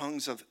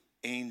 Tongues of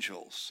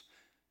angels.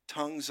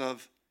 Tongues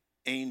of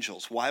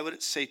angels. Why would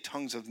it say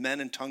tongues of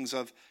men and tongues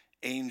of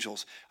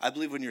angels? I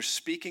believe when you're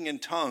speaking in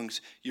tongues,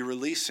 you're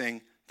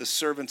releasing the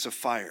servants of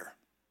fire.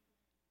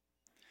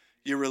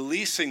 You're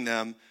releasing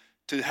them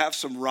to have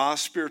some raw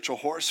spiritual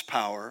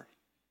horsepower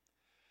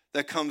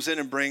that comes in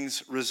and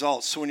brings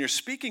results. So when you're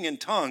speaking in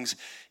tongues,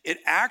 it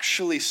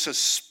actually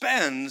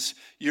suspends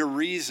your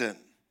reason.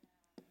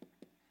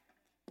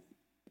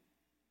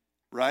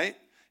 Right?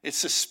 It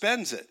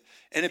suspends it.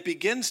 And it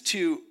begins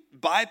to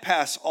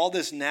bypass all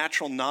this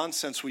natural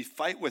nonsense we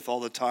fight with all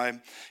the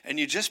time. And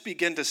you just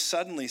begin to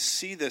suddenly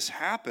see this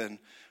happen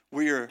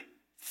where you're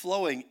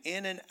flowing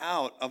in and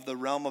out of the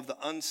realm of the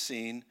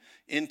unseen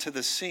into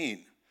the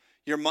seen.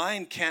 Your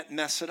mind can't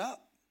mess it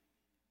up.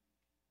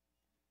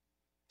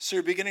 So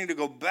you're beginning to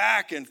go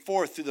back and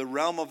forth through the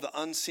realm of the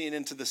unseen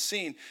into the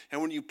seen. And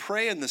when you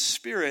pray in the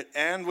Spirit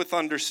and with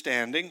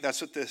understanding,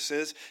 that's what this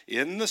is,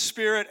 in the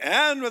Spirit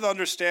and with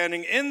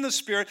understanding, in the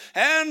Spirit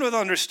and with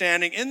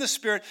understanding, in the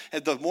Spirit.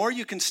 And the more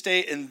you can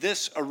stay in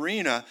this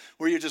arena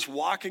where you're just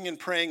walking and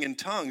praying in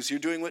tongues, you're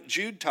doing what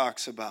Jude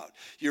talks about.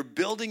 You're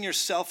building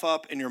yourself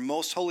up in your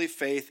most holy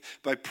faith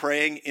by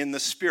praying in the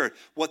Spirit.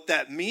 What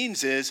that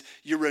means is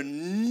you're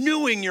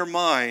renewing your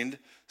mind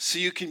so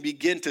you can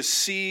begin to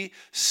see,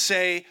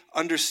 say,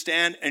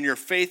 understand, and your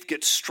faith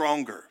gets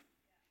stronger.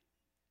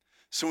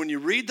 So when you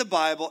read the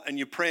Bible and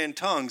you pray in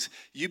tongues,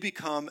 you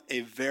become a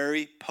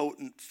very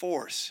potent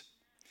force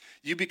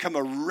You become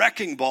a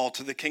wrecking ball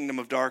to the kingdom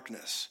of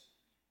darkness.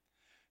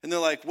 And they're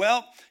like,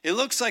 well, it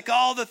looks like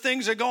all the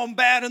things are going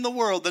bad in the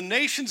world. The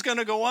nation's going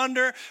to go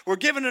under. We're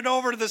giving it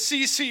over to the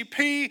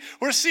CCP.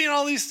 We're seeing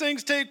all these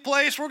things take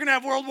place. We're going to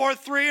have World War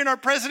III, and our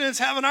president's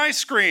having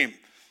ice cream.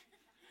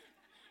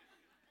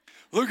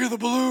 Look at the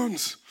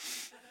balloons.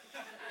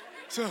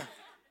 So,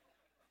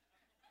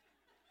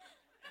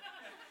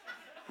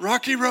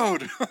 Rocky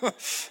Road,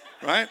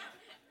 right?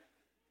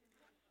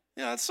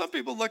 Yeah, some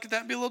people look at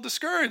that and be a little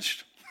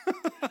discouraged.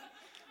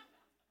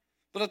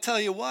 But I'll tell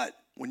you what.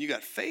 When you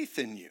got faith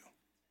in you,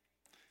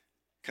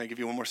 can I give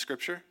you one more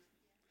scripture?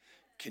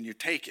 Can you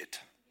take it?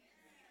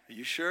 Are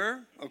you sure?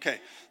 Okay,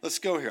 let's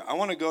go here. I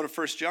want to go to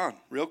 1 John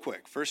real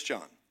quick. 1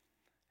 John.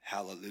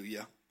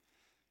 Hallelujah.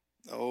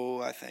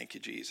 Oh, I thank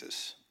you,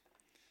 Jesus.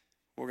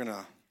 We're going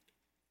to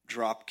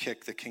drop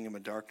kick the kingdom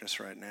of darkness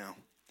right now.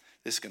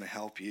 This is going to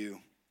help you.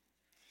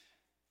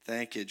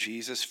 Thank you,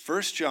 Jesus.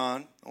 1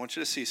 John, I want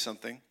you to see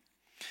something.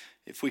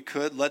 If we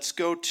could, let's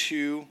go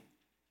to...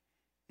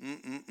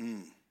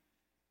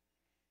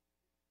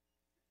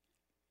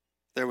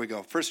 There we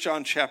go. 1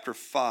 John chapter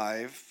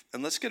 5.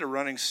 And let's get a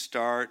running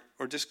start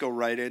or just go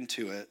right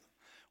into it.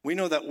 We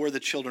know that we're the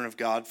children of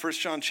God. 1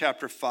 John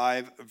chapter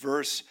 5,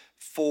 verse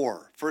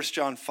 4. 1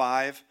 John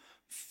 5,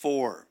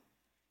 4.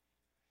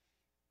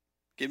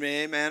 Give me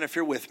an amen if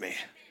you're with me. Amen.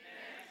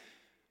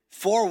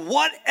 For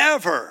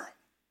whatever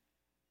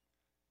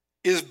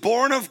is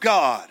born of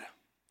God.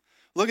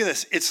 Look at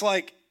this. It's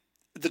like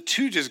the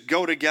two just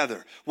go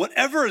together.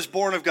 Whatever is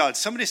born of God.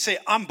 Somebody say,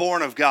 I'm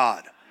born of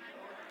God.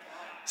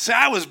 Say,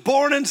 I was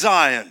born in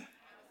Zion.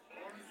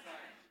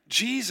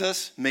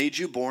 Jesus made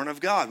you born of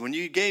God. When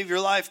you gave your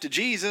life to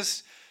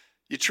Jesus,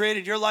 you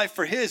traded your life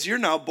for his. You're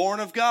now born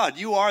of God.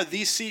 You are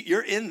the seed.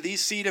 You're in the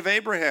seed of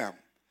Abraham.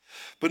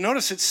 But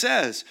notice it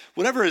says,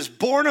 whatever is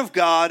born of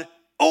God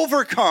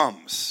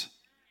overcomes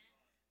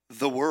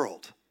the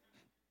world.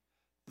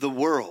 The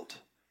world.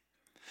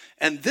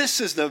 And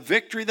this is the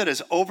victory that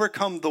has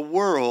overcome the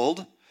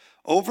world,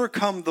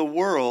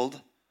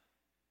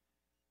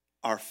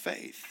 our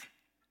faith.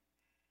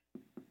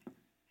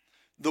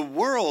 The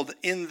world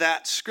in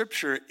that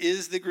scripture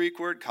is the Greek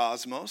word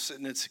cosmos,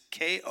 and it's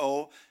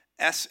K-O-S-M-O-S,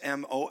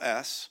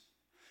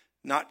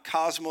 not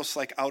cosmos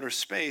like outer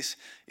space.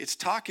 It's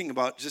talking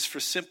about, just for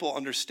simple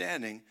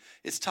understanding,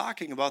 it's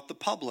talking about the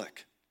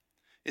public.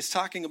 It's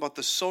talking about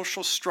the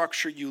social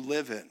structure you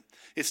live in.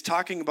 It's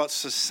talking about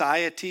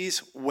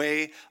society's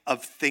way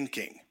of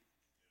thinking.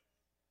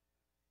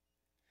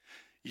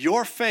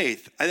 Your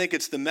faith, I think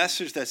it's the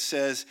message that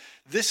says,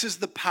 this is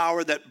the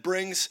power that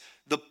brings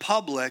the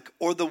public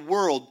or the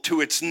world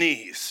to its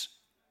knees.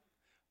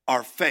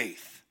 Our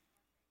faith.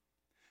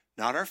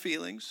 Not our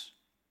feelings.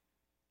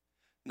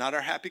 Not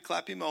our happy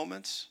clappy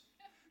moments.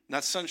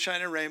 Not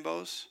sunshine and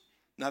rainbows.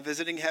 Not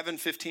visiting heaven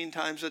 15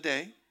 times a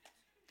day,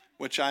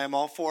 which I am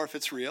all for if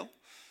it's real.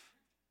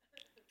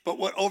 But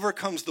what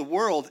overcomes the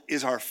world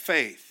is our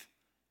faith.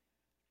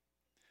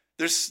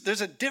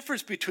 There's a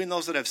difference between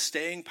those that have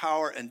staying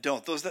power and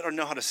don't. Those that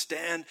know how to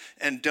stand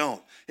and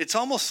don't. It's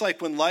almost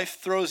like when life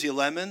throws you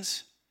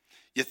lemons,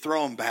 you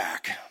throw them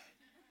back.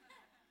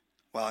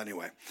 Well,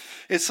 anyway,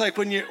 it's like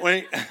when you're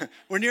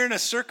in a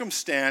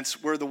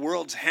circumstance where the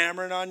world's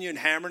hammering on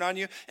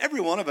you. Every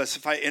one of us,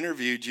 if I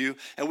interviewed you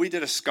and we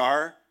did a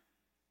scar,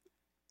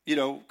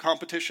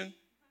 competition,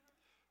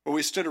 where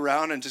we stood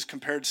around and just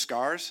compared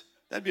scars,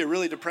 that'd be a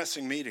really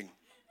depressing meeting.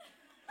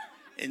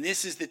 And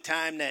this is the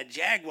time that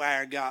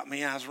jaguar got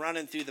me. I was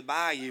running through the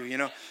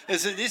bayou,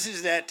 This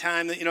is that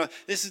time that,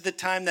 this is the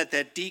time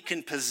that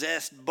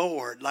deacon-possessed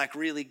board,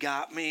 really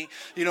got me.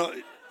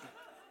 You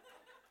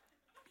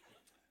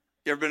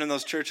ever been in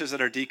those churches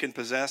that are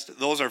deacon-possessed?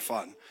 Those are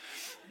fun.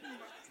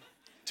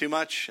 Too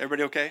much?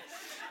 Everybody okay?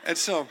 And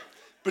so,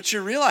 but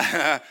you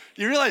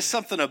realize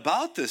something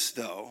about this,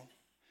 though,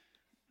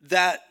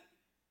 that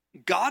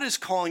God is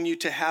calling you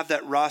to have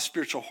that raw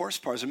spiritual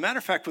horsepower. As a matter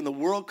of fact, when the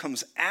world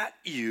comes at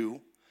you,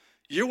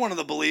 you're one of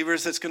the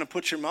believers that's going to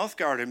put your mouth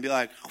guard and be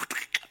like,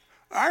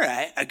 all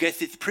right, I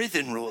guess it's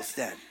prison rules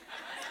then.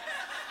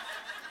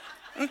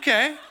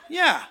 Okay,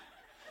 yeah.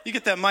 You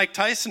get that Mike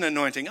Tyson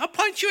anointing. I'll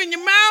punch you in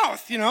your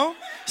mouth,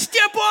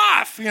 Step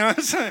off,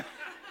 I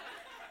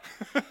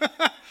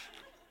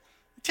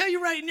tell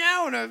you right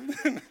now.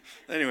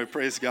 Anyway,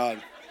 praise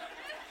God.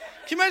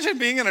 Can you imagine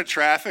being in a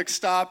traffic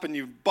stop and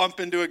you bump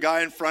into a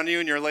guy in front of you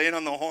and you're laying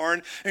on the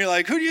horn and you're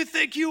like, who do you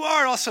think you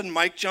are? All of a sudden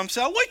Mike jumps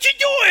out, what you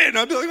doing?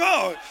 I'd be like,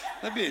 oh,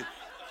 that'd be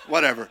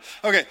whatever.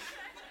 Okay.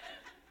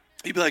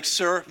 You'd be like,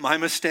 sir, my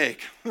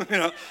mistake.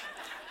 But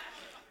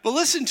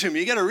listen to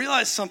me. You got to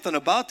realize something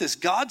about this.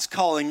 God's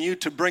calling you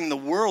to bring the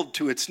world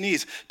to its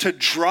knees, to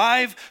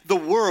drive the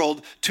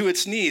world to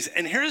its knees.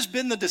 And here's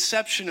been the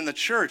deception in the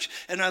church.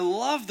 And I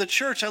love the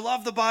church. I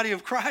love the body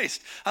of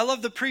Christ. I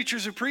love the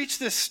preachers who preach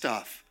this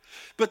stuff.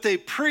 But they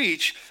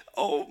preach,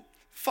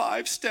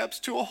 5 steps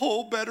to a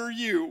whole better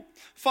you.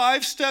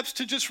 5 steps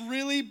to just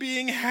really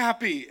being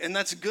happy. And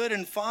that's good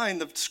and fine.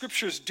 The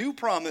scriptures do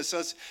promise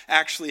us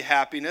actually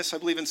happiness. I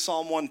believe in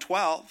Psalm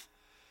 112.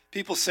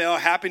 People say, oh,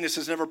 happiness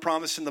is never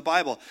promised in the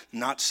Bible.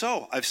 Not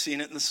so. I've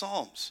seen it in the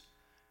Psalms.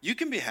 You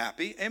can be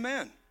happy.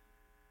 Amen.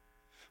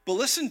 But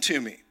listen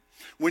to me.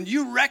 When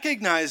you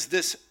recognize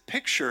this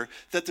picture,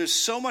 that there's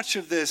so much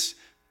of this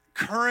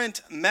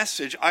current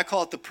message, I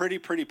call it the pretty,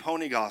 pretty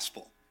pony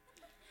gospel.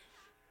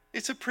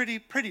 It's a pretty,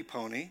 pretty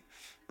pony,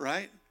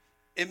 right?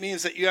 It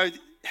means that you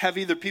have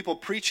either people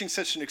preaching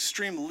such an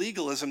extreme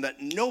legalism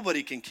that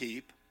nobody can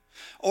keep,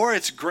 or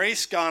it's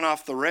grace gone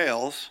off the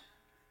rails.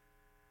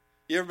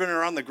 You ever been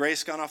around the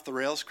grace gone off the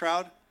rails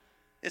crowd?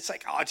 It's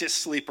like, oh, just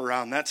sleep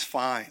around. That's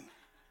fine.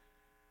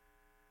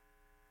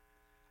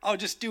 Oh,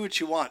 just do what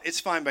you want. It's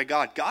fine by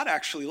God. God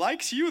actually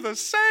likes you the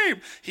same.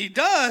 He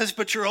does,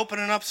 but you're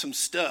opening up some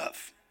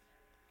stuff,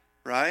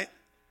 right?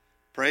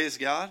 Praise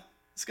God.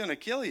 It's going to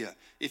kill you.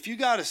 If you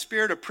got a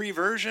spirit of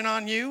perversion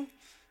on you,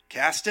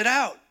 cast it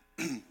out.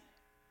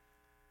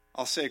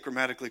 I'll say it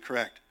grammatically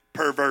correct.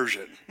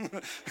 Perversion.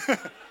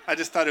 I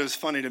just thought it was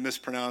funny to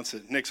mispronounce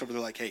it. Nick's over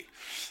there like, hey.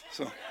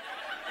 So,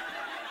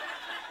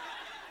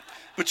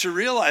 but you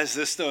realize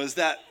this, though, is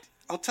that,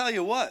 I'll tell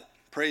you what,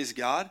 praise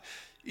God,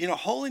 you know,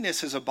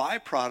 holiness is a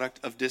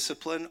byproduct of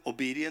discipline,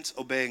 obedience,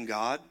 obeying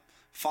God,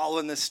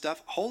 following this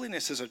stuff.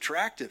 Holiness is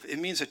attractive. It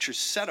means that you're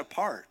set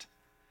apart.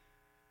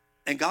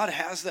 And God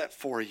has that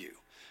for you.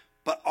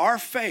 But our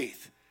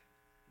faith,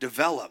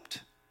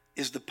 developed,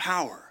 is the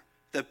power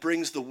that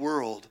brings the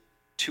world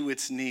to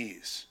its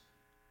knees.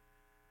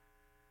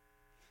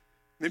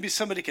 Maybe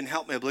somebody can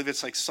help me. I believe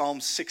it's like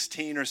Psalm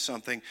 16 or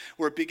something,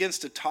 where it begins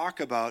to talk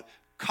about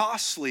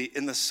costly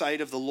in the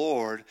sight of the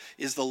Lord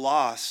is the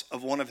loss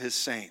of one of his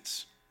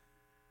saints.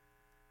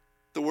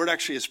 The word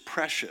actually is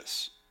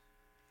precious.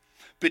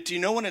 But do you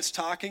know when it's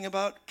talking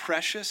about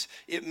precious?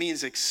 It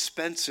means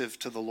expensive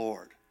to the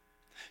Lord.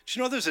 Do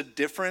you know there's a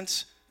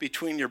difference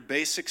between your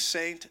basic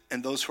saint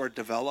and those who are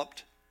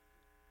developed?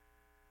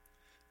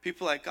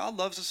 People are like, God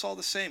loves us all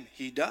the same.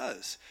 He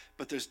does.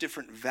 But there's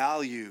different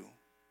value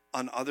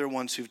on other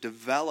ones who've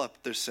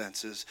developed their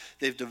senses.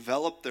 They've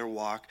developed their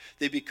walk.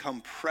 They become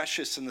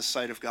precious in the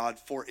sight of God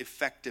for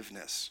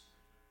effectiveness.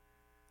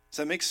 Does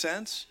that make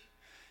sense?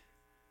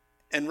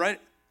 And right,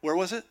 where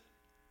was it?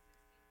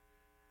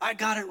 I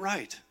got it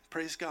right.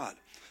 Praise God.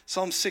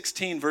 Psalm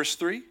 16, verse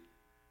 3.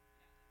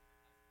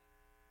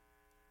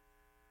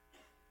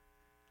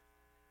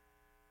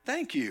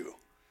 Thank you.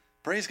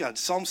 Praise God.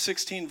 Psalm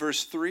 16,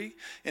 verse 3,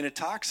 and it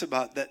talks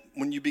about that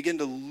when you begin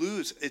to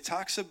lose, it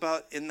talks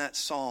about in that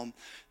psalm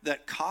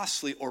that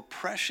costly or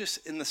precious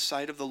in the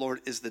sight of the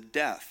Lord is the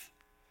death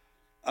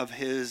of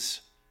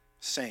his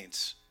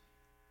saints,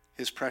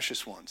 his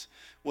precious ones.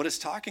 What it's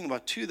talking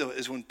about too, though,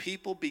 is when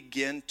people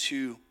begin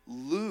to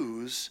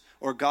lose,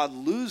 or God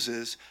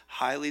loses,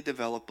 highly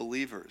developed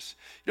believers.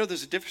 You know,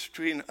 there's a difference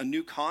between a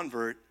new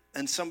convert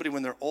and somebody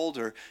when they're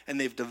older and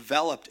they've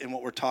developed in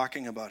what we're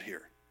talking about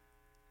here.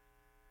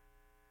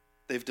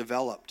 They've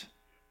developed.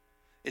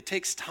 It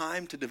takes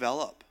time to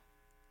develop.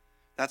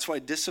 That's why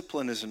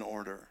discipline is in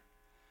order.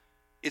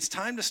 It's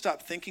time to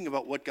stop thinking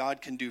about what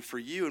God can do for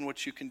you and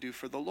what you can do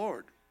for the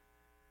Lord.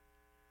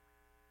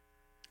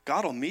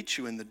 God will meet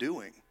you in the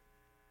doing.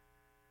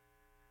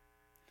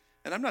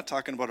 And I'm not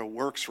talking about a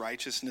works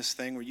righteousness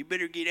thing where you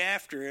better get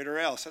after it or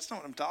else. That's not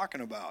what I'm talking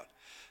about.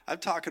 I'm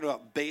talking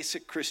about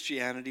basic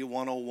Christianity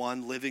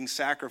 101, living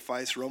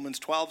sacrifice, Romans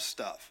 12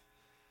 stuff.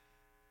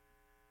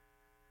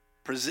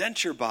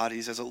 Present your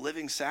bodies as a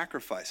living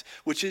sacrifice,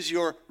 which is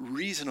your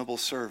reasonable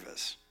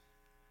service.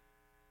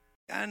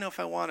 I don't know if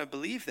I want to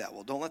believe that.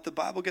 Well, don't let the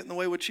Bible get in the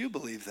way of what you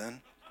believe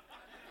then.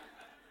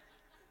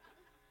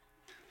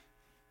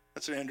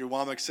 That's what Andrew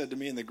Womack said to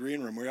me in the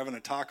green room. We were having a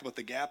talk about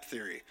the gap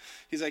theory.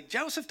 He's like,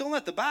 Joesph, don't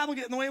let the Bible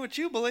get in the way of what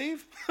you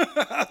believe.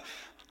 I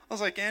was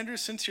like, Andrew,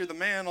 since you're the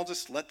man, I'll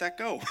just let that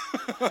go.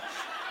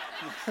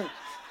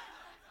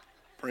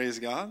 Praise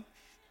God.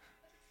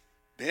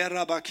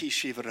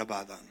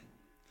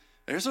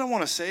 Here's what I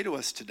want to say to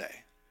us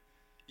today.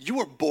 You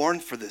were born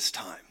for this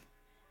time.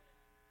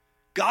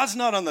 God's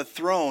not on the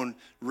throne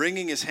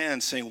wringing his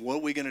hands saying, what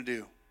are we going to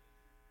do?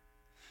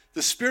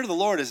 The Spirit of the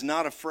Lord is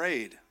not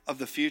afraid of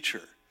the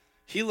future.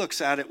 He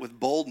looks at it with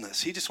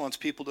boldness. He just wants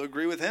people to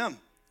agree with him.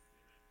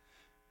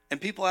 And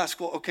people ask,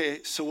 well,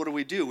 okay, so what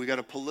do? We got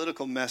a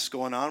political mess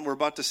going on. We're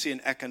about to see an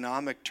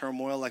economic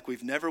turmoil like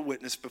we've never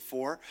witnessed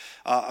before.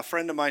 A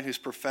friend of mine who's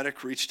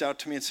prophetic reached out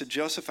to me and said,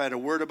 Joesph, I had a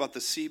word about the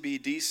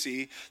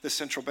CBDC, the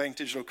central bank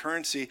digital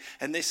currency,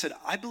 and they said,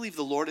 I believe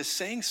the Lord is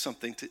saying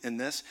something in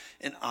this,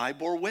 and I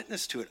bore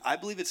witness to it. I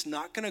believe it's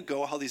not going to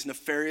go how these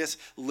nefarious,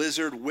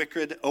 lizard,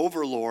 wicked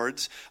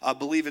overlords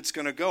believe it's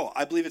going to go.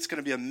 I believe it's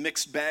going to be a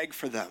mixed bag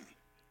for them.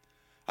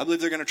 I believe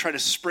they're going to try to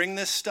spring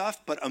this stuff,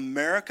 but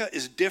America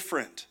is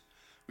different.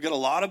 We got a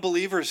lot of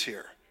believers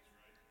here.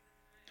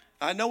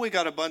 I know we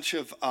got a bunch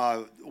of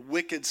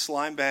wicked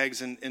slime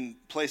bags in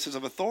places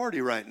of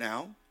authority right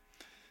now.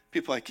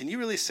 People are like, can you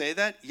really say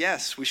that?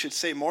 Yes, we should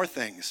say more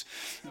things.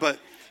 But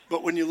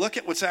when you look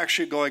at what's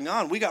actually going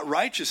on, we got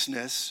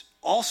righteousness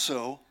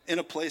also in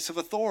a place of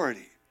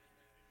authority.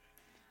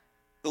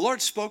 The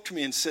Lord spoke to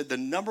me and said the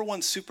number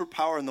one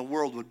superpower in the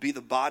world would be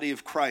the body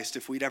of Christ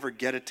if we'd ever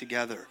get it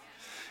together.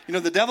 You know,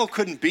 the devil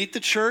couldn't beat the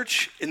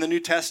church in the New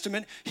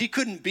Testament. He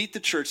couldn't beat the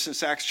church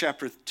since Acts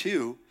chapter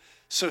 2,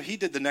 so he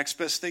did the next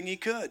best thing he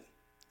could.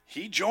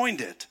 He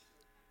joined it.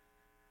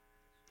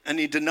 And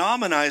he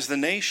denominized the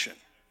nation.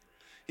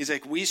 He's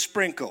like, we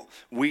sprinkle,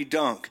 we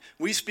dunk,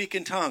 we speak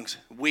in tongues,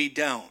 we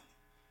don't,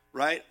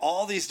 right?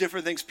 All these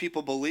different things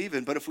people believe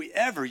in, but if we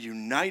ever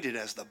united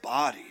as the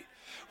body,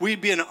 we'd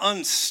be an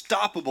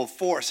unstoppable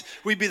force.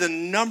 We'd be the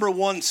number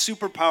one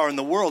superpower in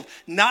the world,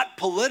 not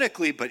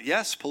politically, but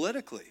yes,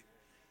 politically.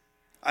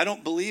 I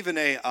don't believe in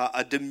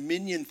a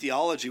dominion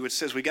theology which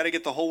says we got to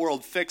get the whole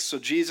world fixed so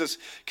Jesus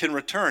can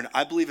return.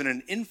 I believe in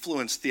an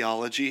influence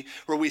theology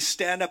where we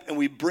stand up and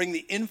we bring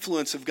the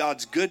influence of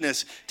God's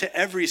goodness to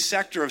every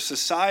sector of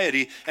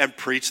society and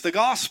preach the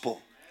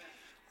gospel.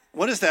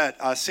 What is that?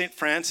 St.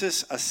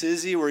 Francis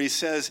Assisi, where he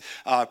says,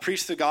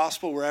 preach the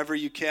gospel wherever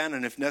you can,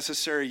 and if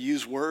necessary,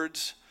 use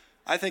words.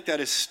 I think that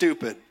is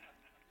stupid.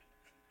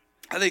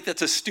 I think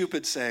that's a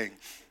stupid saying.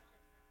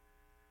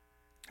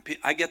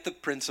 I get the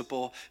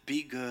principle,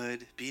 be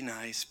good, be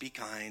nice, be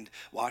kind,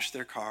 wash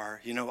their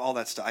car, you know, all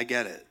that stuff. I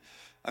get it.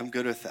 I'm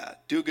good with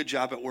that. Do a good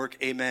job at work.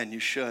 Amen.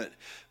 You should.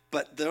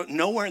 But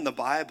nowhere in the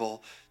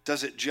Bible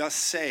does it just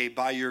say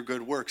by your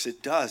good works.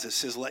 It does. It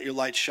says let your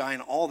light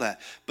shine, all that.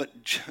 But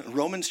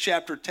Romans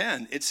chapter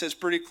 10, it says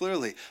pretty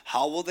clearly,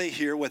 how will they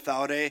hear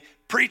without a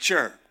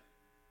preacher?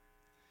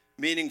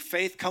 Meaning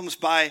faith comes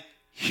by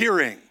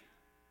hearing,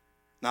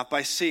 not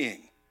by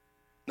seeing.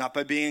 Not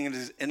by being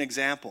an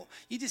example.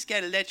 You just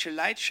got to let your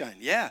light shine.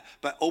 Yeah,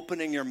 by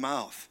opening your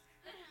mouth.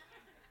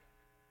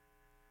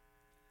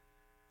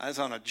 I was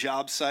on a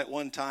job site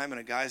one time, and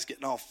a guy's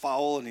getting all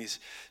foul, and he's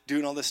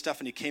doing all this stuff,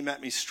 and he came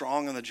at me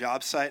strong on the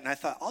job site, and I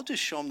thought, I'll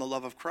just show him the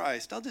love of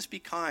Christ. I'll just be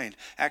kind.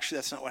 Actually,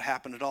 that's not what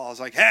happened at all. I was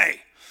like,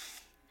 hey!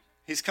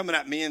 He's coming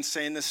at me and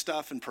saying this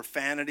stuff and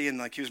profanity, and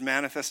like he was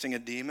manifesting a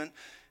demon.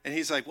 And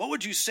he's like, what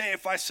would you say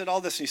if I said all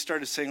this? And he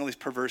started saying all these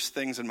perverse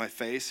things in my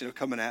face, you know,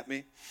 coming at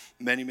me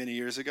many, many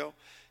years ago.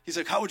 He's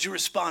like, how would you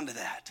respond to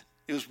that?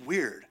 It was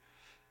weird.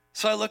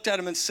 So I looked at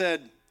him and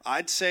said,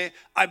 I'd say,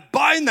 I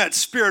bind that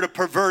spirit of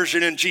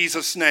perversion in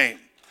Jesus' name.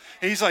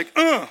 And he's like,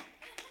 ugh.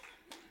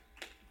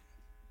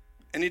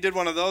 And he did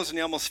one of those, and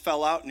he almost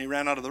fell out, and he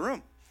ran out of the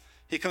room.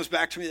 He comes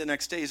back to me the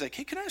next day. He's like,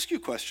 hey, can I ask you a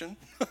question?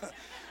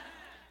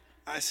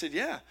 I said,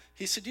 yeah.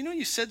 He said, you know,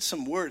 you said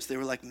some words. They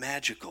were like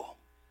magical.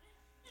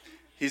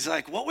 He's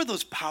like, what were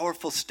those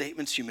powerful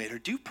statements you made? Or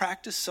do you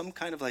practice some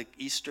kind of like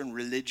Eastern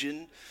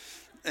religion?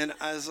 And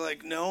I was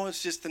like, no,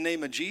 it's just the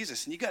name of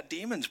Jesus. And you got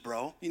demons,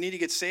 bro. You need to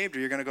get saved or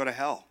you're going to go to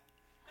hell.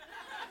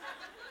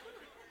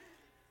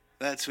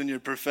 That's when you're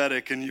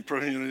prophetic and you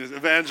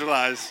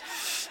evangelize.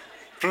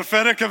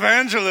 Prophetic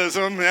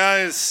evangelism, yeah,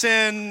 is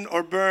sin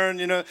or burn.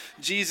 You know,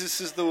 Jesus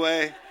is the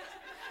way.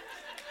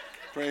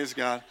 Praise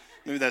God.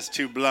 Maybe that's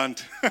too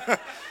blunt.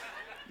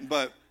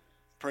 But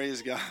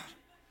praise God.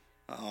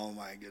 Oh,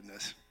 my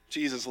goodness.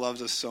 Jesus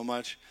loves us so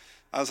much.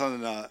 I was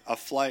on a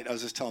flight. I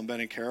was just telling Ben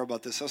and Kara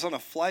about this. I was on a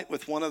flight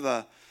with one of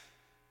the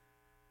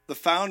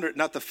founder,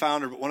 not the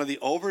founder, but one of the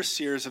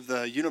overseers of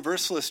the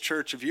Universalist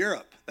Church of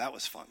Europe. That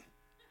was fun.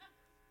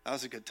 That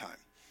was a good time.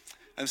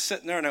 I'm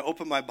sitting there, and I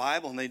open my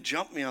Bible, and they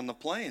jump me on the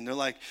plane. They're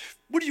like,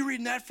 what are you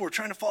reading that for,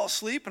 trying to fall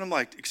asleep? And I'm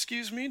like,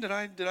 excuse me, did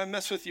I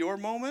mess with your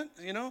moment,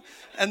 you know?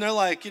 And they're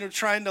like, you know,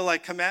 trying to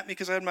like come at me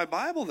because I had my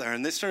Bible there.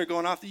 And they started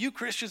going off, you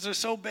Christians are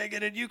so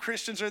bigoted, you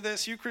Christians are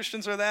this, you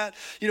Christians are that.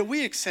 You know,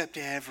 we accept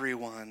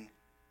everyone.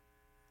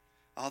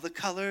 All the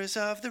colors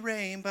of the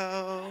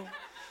rainbow.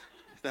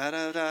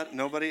 Da-da-da.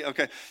 Nobody?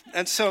 Okay.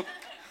 And so...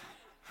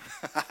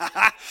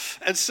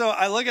 And so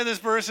I look at this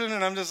person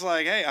and I'm just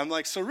like, hey, I'm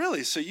like, so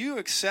really, so you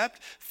accept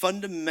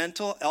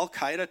fundamental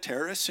Al-Qaeda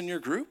terrorists in your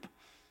group?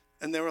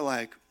 And they were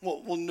like,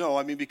 well, no,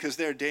 I mean, because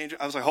they're dangerous.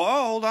 I was like,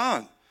 oh, hold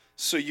on.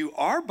 So you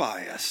are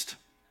biased?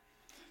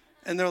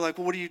 And they're like,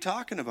 well, what are you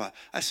talking about?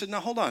 I said, no,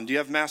 hold on. Do you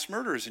have mass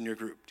murderers in your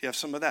group? Do you have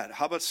some of that?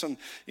 How about some,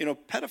 you know,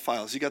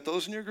 pedophiles? You got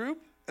those in your group?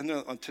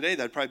 And today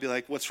they'd probably be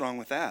like, what's wrong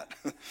with that?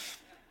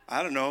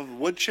 I don't know,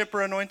 wood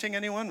chipper anointing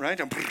anyone, right?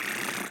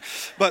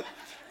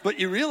 But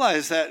you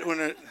realize that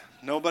when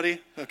nobody?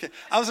 Okay.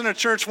 I was in a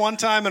church one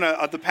time,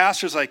 and the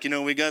pastor's like, you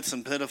know, we got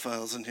some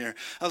pedophiles in here.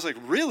 I was like,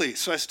 really?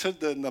 So I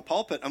stood in the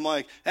pulpit. I'm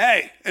like,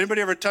 hey,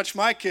 anybody ever touch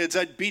my kids,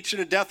 I'd beat you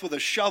to death with a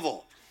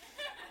shovel.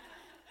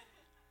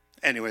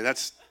 Anyway,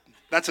 that's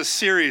a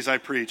series I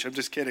preach. I'm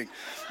just kidding.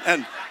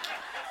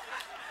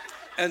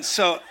 And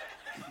so,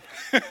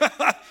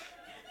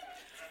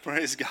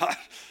 praise God.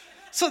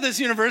 So this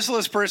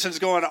Universalist person's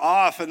going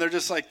off, and they're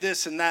just like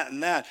this and that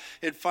and that.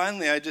 And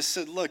finally, I just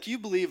said, look, you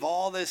believe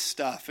all this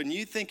stuff, and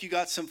you think you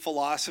got some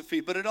philosophy,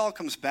 but it all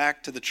comes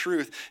back to the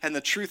truth, and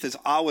the truth is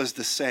always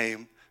the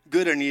same.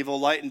 Good and evil,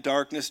 light and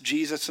darkness,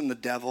 Jesus and the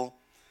devil.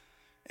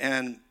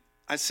 And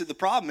I said, the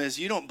problem is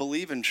you don't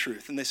believe in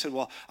truth. And they said,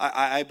 well,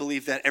 I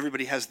believe that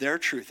everybody has their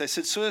truth. I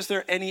said, so is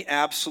there any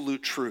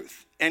absolute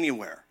truth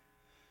anywhere?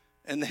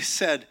 And they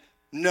said,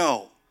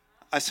 no.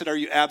 I said, are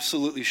you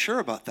absolutely sure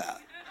about that?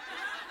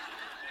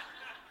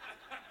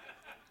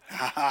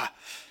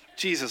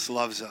 Jesus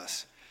loves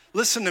us.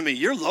 Listen to me,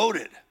 you're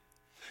loaded.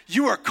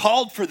 You are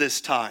called for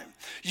this time.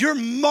 You're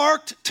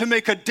marked to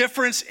make a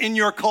difference in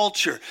your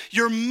culture.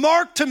 You're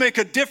marked to make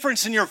a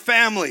difference in your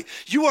family.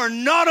 You are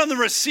not on the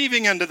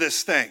receiving end of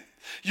this thing.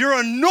 You're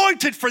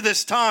anointed for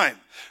this time.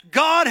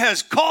 God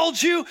has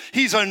called you.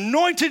 He's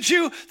anointed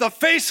you. The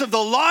face of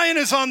the lion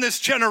is on this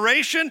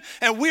generation,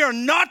 and we are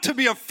not to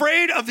be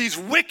afraid of these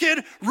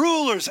wicked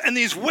rulers and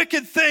these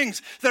wicked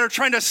things that are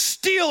trying to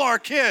steal our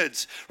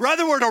kids.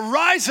 Rather, we're to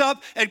rise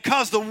up and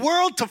cause the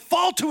world to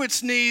fall to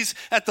its knees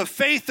at the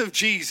faith of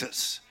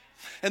Jesus.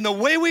 And the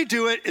way we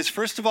do it is,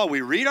 first of all,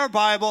 we read our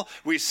Bible,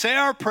 we say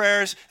our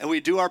prayers, and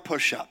we do our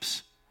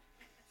push-ups.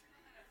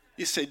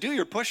 You say, do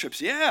your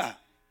push-ups? Yeah.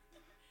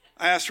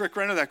 I asked Rick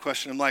Renner that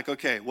question. I'm like,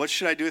 okay, what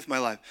should I do with my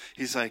life?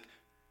 He's like,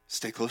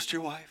 stay close to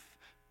your wife,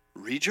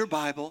 read your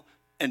Bible,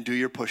 and do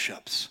your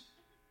push-ups.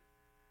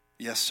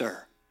 Yes,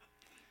 sir.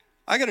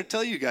 I got to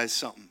tell you guys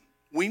something.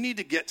 We need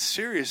to get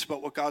serious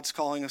about what God's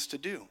calling us to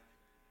do.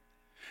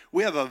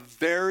 We have a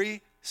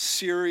very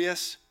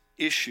serious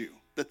issue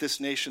that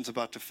this nation's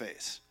about to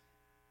face.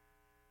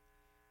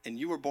 And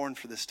you were born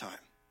for this time.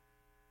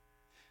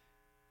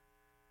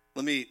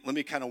 Let me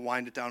kind of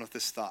wind it down with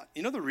this thought.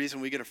 You know the reason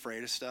we get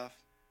afraid of stuff?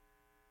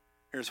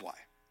 Here's why.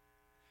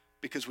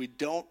 Because we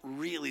don't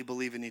really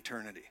believe in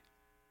eternity.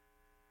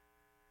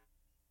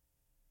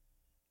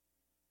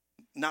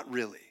 Not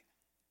really.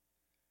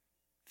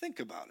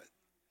 Think about it.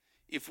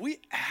 If we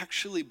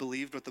actually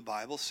believed what the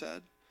Bible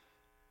said,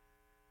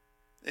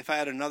 if I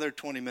had another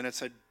 20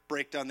 minutes, I'd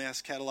break down the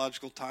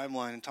eschatological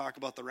timeline and talk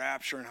about the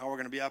rapture and how we're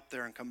going to be up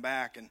there and come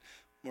back, and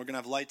we're going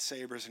to have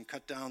lightsabers and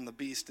cut down the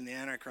beast and the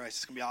Antichrist.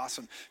 It's going to be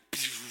awesome.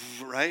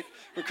 Right?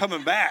 We're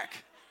coming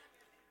back.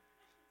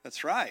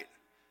 That's right.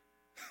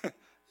 La,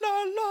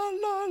 la,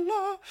 la,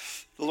 la.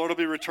 The Lord will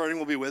be returning.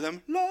 We'll be with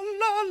him. La,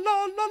 la,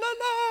 la, la,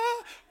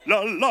 la,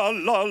 la. La, la,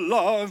 la,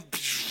 la.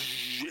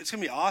 It's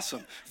going to be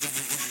awesome.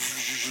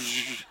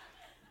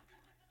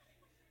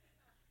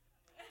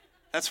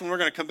 That's when we're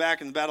going to come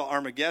back in the battle of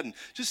Armageddon.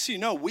 Just so you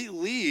know, we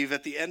leave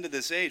at the end of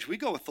this age. We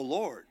go with the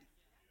Lord.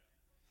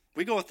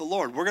 We go with the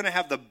Lord. We're going to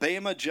have the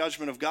Bema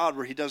judgment of God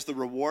where he does the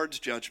rewards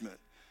judgment.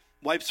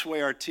 Wipes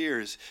away our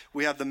tears.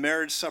 We have the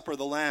marriage supper of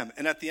the Lamb.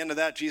 And at the end of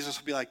that, Jesus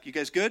will be like, you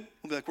guys good?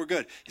 We'll be like, we're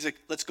good. He's like,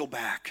 let's go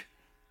back.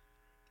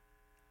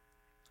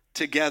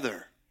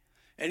 Together.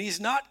 And he's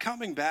not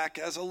coming back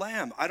as a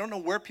lamb. I don't know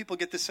where people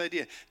get this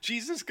idea.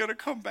 Jesus is going to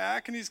come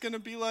back and he's going to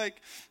be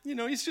like,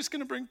 he's just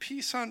going to bring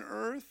peace on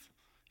earth.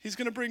 He's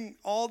going to bring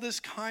all this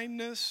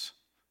kindness.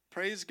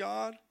 Praise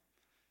God.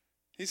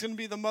 He's going to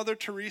be the Mother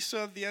Teresa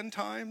of the end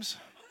times.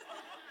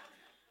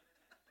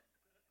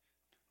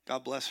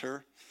 God bless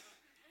her.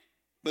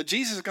 But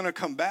Jesus is going to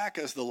come back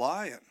as the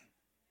lion.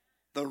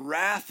 The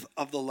wrath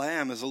of the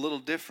Lamb is a little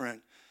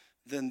different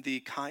than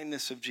the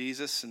kindness of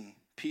Jesus and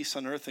peace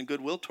on earth and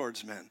goodwill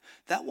towards men.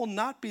 That will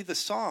not be the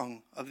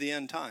song of the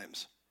end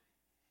times.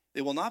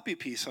 It will not be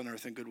peace on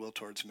earth and goodwill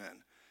towards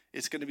men.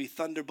 It's going to be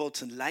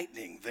thunderbolts and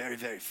lightning, very,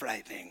 very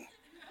frightening.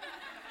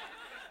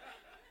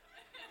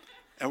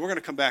 And we're going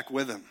to come back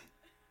with him.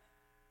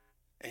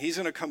 And he's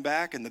going to come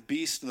back, and the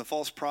beast and the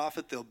false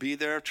prophet, they'll be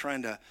there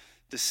trying to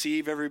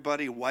deceive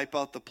everybody, wipe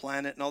out the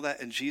planet and all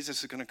that. And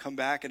Jesus is going to come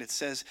back, and it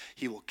says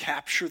he will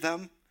capture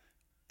them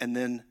and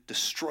then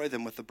destroy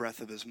them with the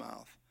breath of his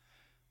mouth.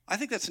 I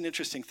think that's an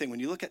interesting thing. When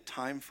you look at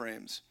time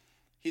frames,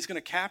 he's going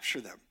to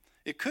capture them.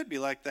 It could be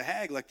like the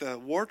Hague, like the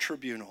war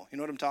tribunal. You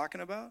know what I'm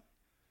talking about?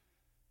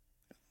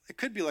 It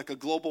could be like a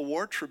global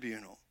war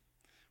tribunal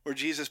where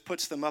Jesus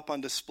puts them up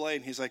on display,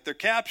 and he's like, they're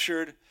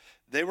captured.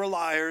 They were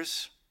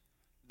liars.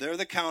 They're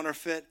the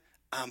counterfeit.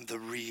 I'm the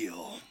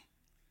real.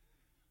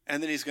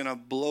 And then he's going to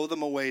blow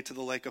them away to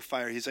the lake of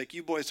fire. He's like,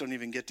 you boys don't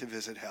even get to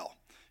visit hell.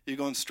 You're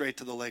going straight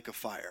to the lake of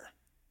fire.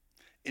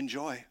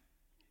 Enjoy.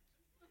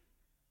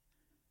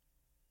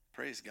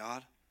 Praise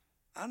God.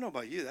 I don't know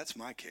about you. That's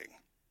my king.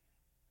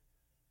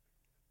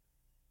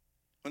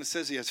 When it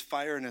says he has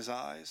fire in his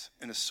eyes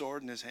and a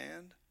sword in his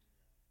hand,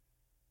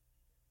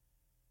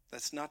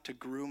 that's not to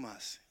groom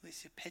us. At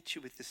least he pet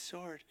you with the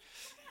sword.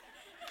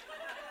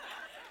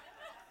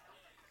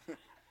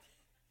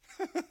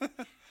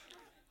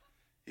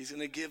 He's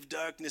going to give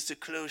darkness a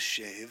close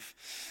shave.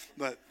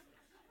 But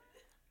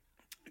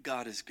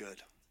God is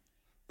good.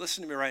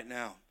 Listen to me right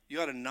now. You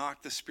ought to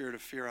knock the spirit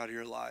of fear out of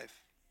your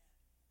life.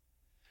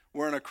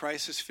 We're in a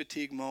crisis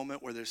fatigue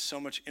moment where there's so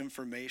much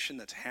information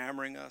that's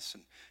hammering us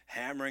and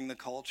hammering the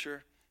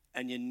culture,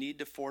 and you need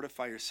to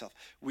fortify yourself.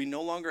 We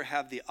no longer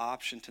have the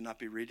option to not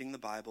be reading the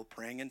Bible,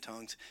 praying in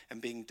tongues,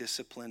 and being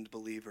disciplined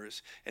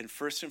believers. And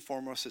first and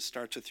foremost, it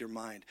starts with your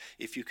mind.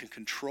 If you can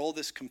control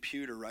this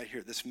computer right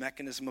here, this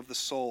mechanism of the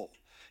soul,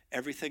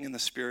 everything in the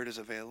spirit is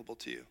available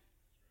to you.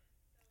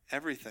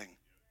 Everything.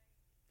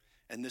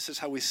 And this is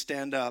how we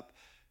stand up,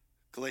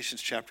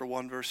 Galatians chapter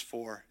 1, verse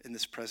 4, in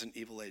this present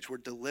evil age. We're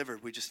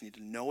delivered. We just need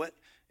to know it,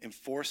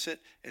 enforce it,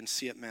 and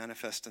see it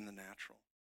manifest in the natural.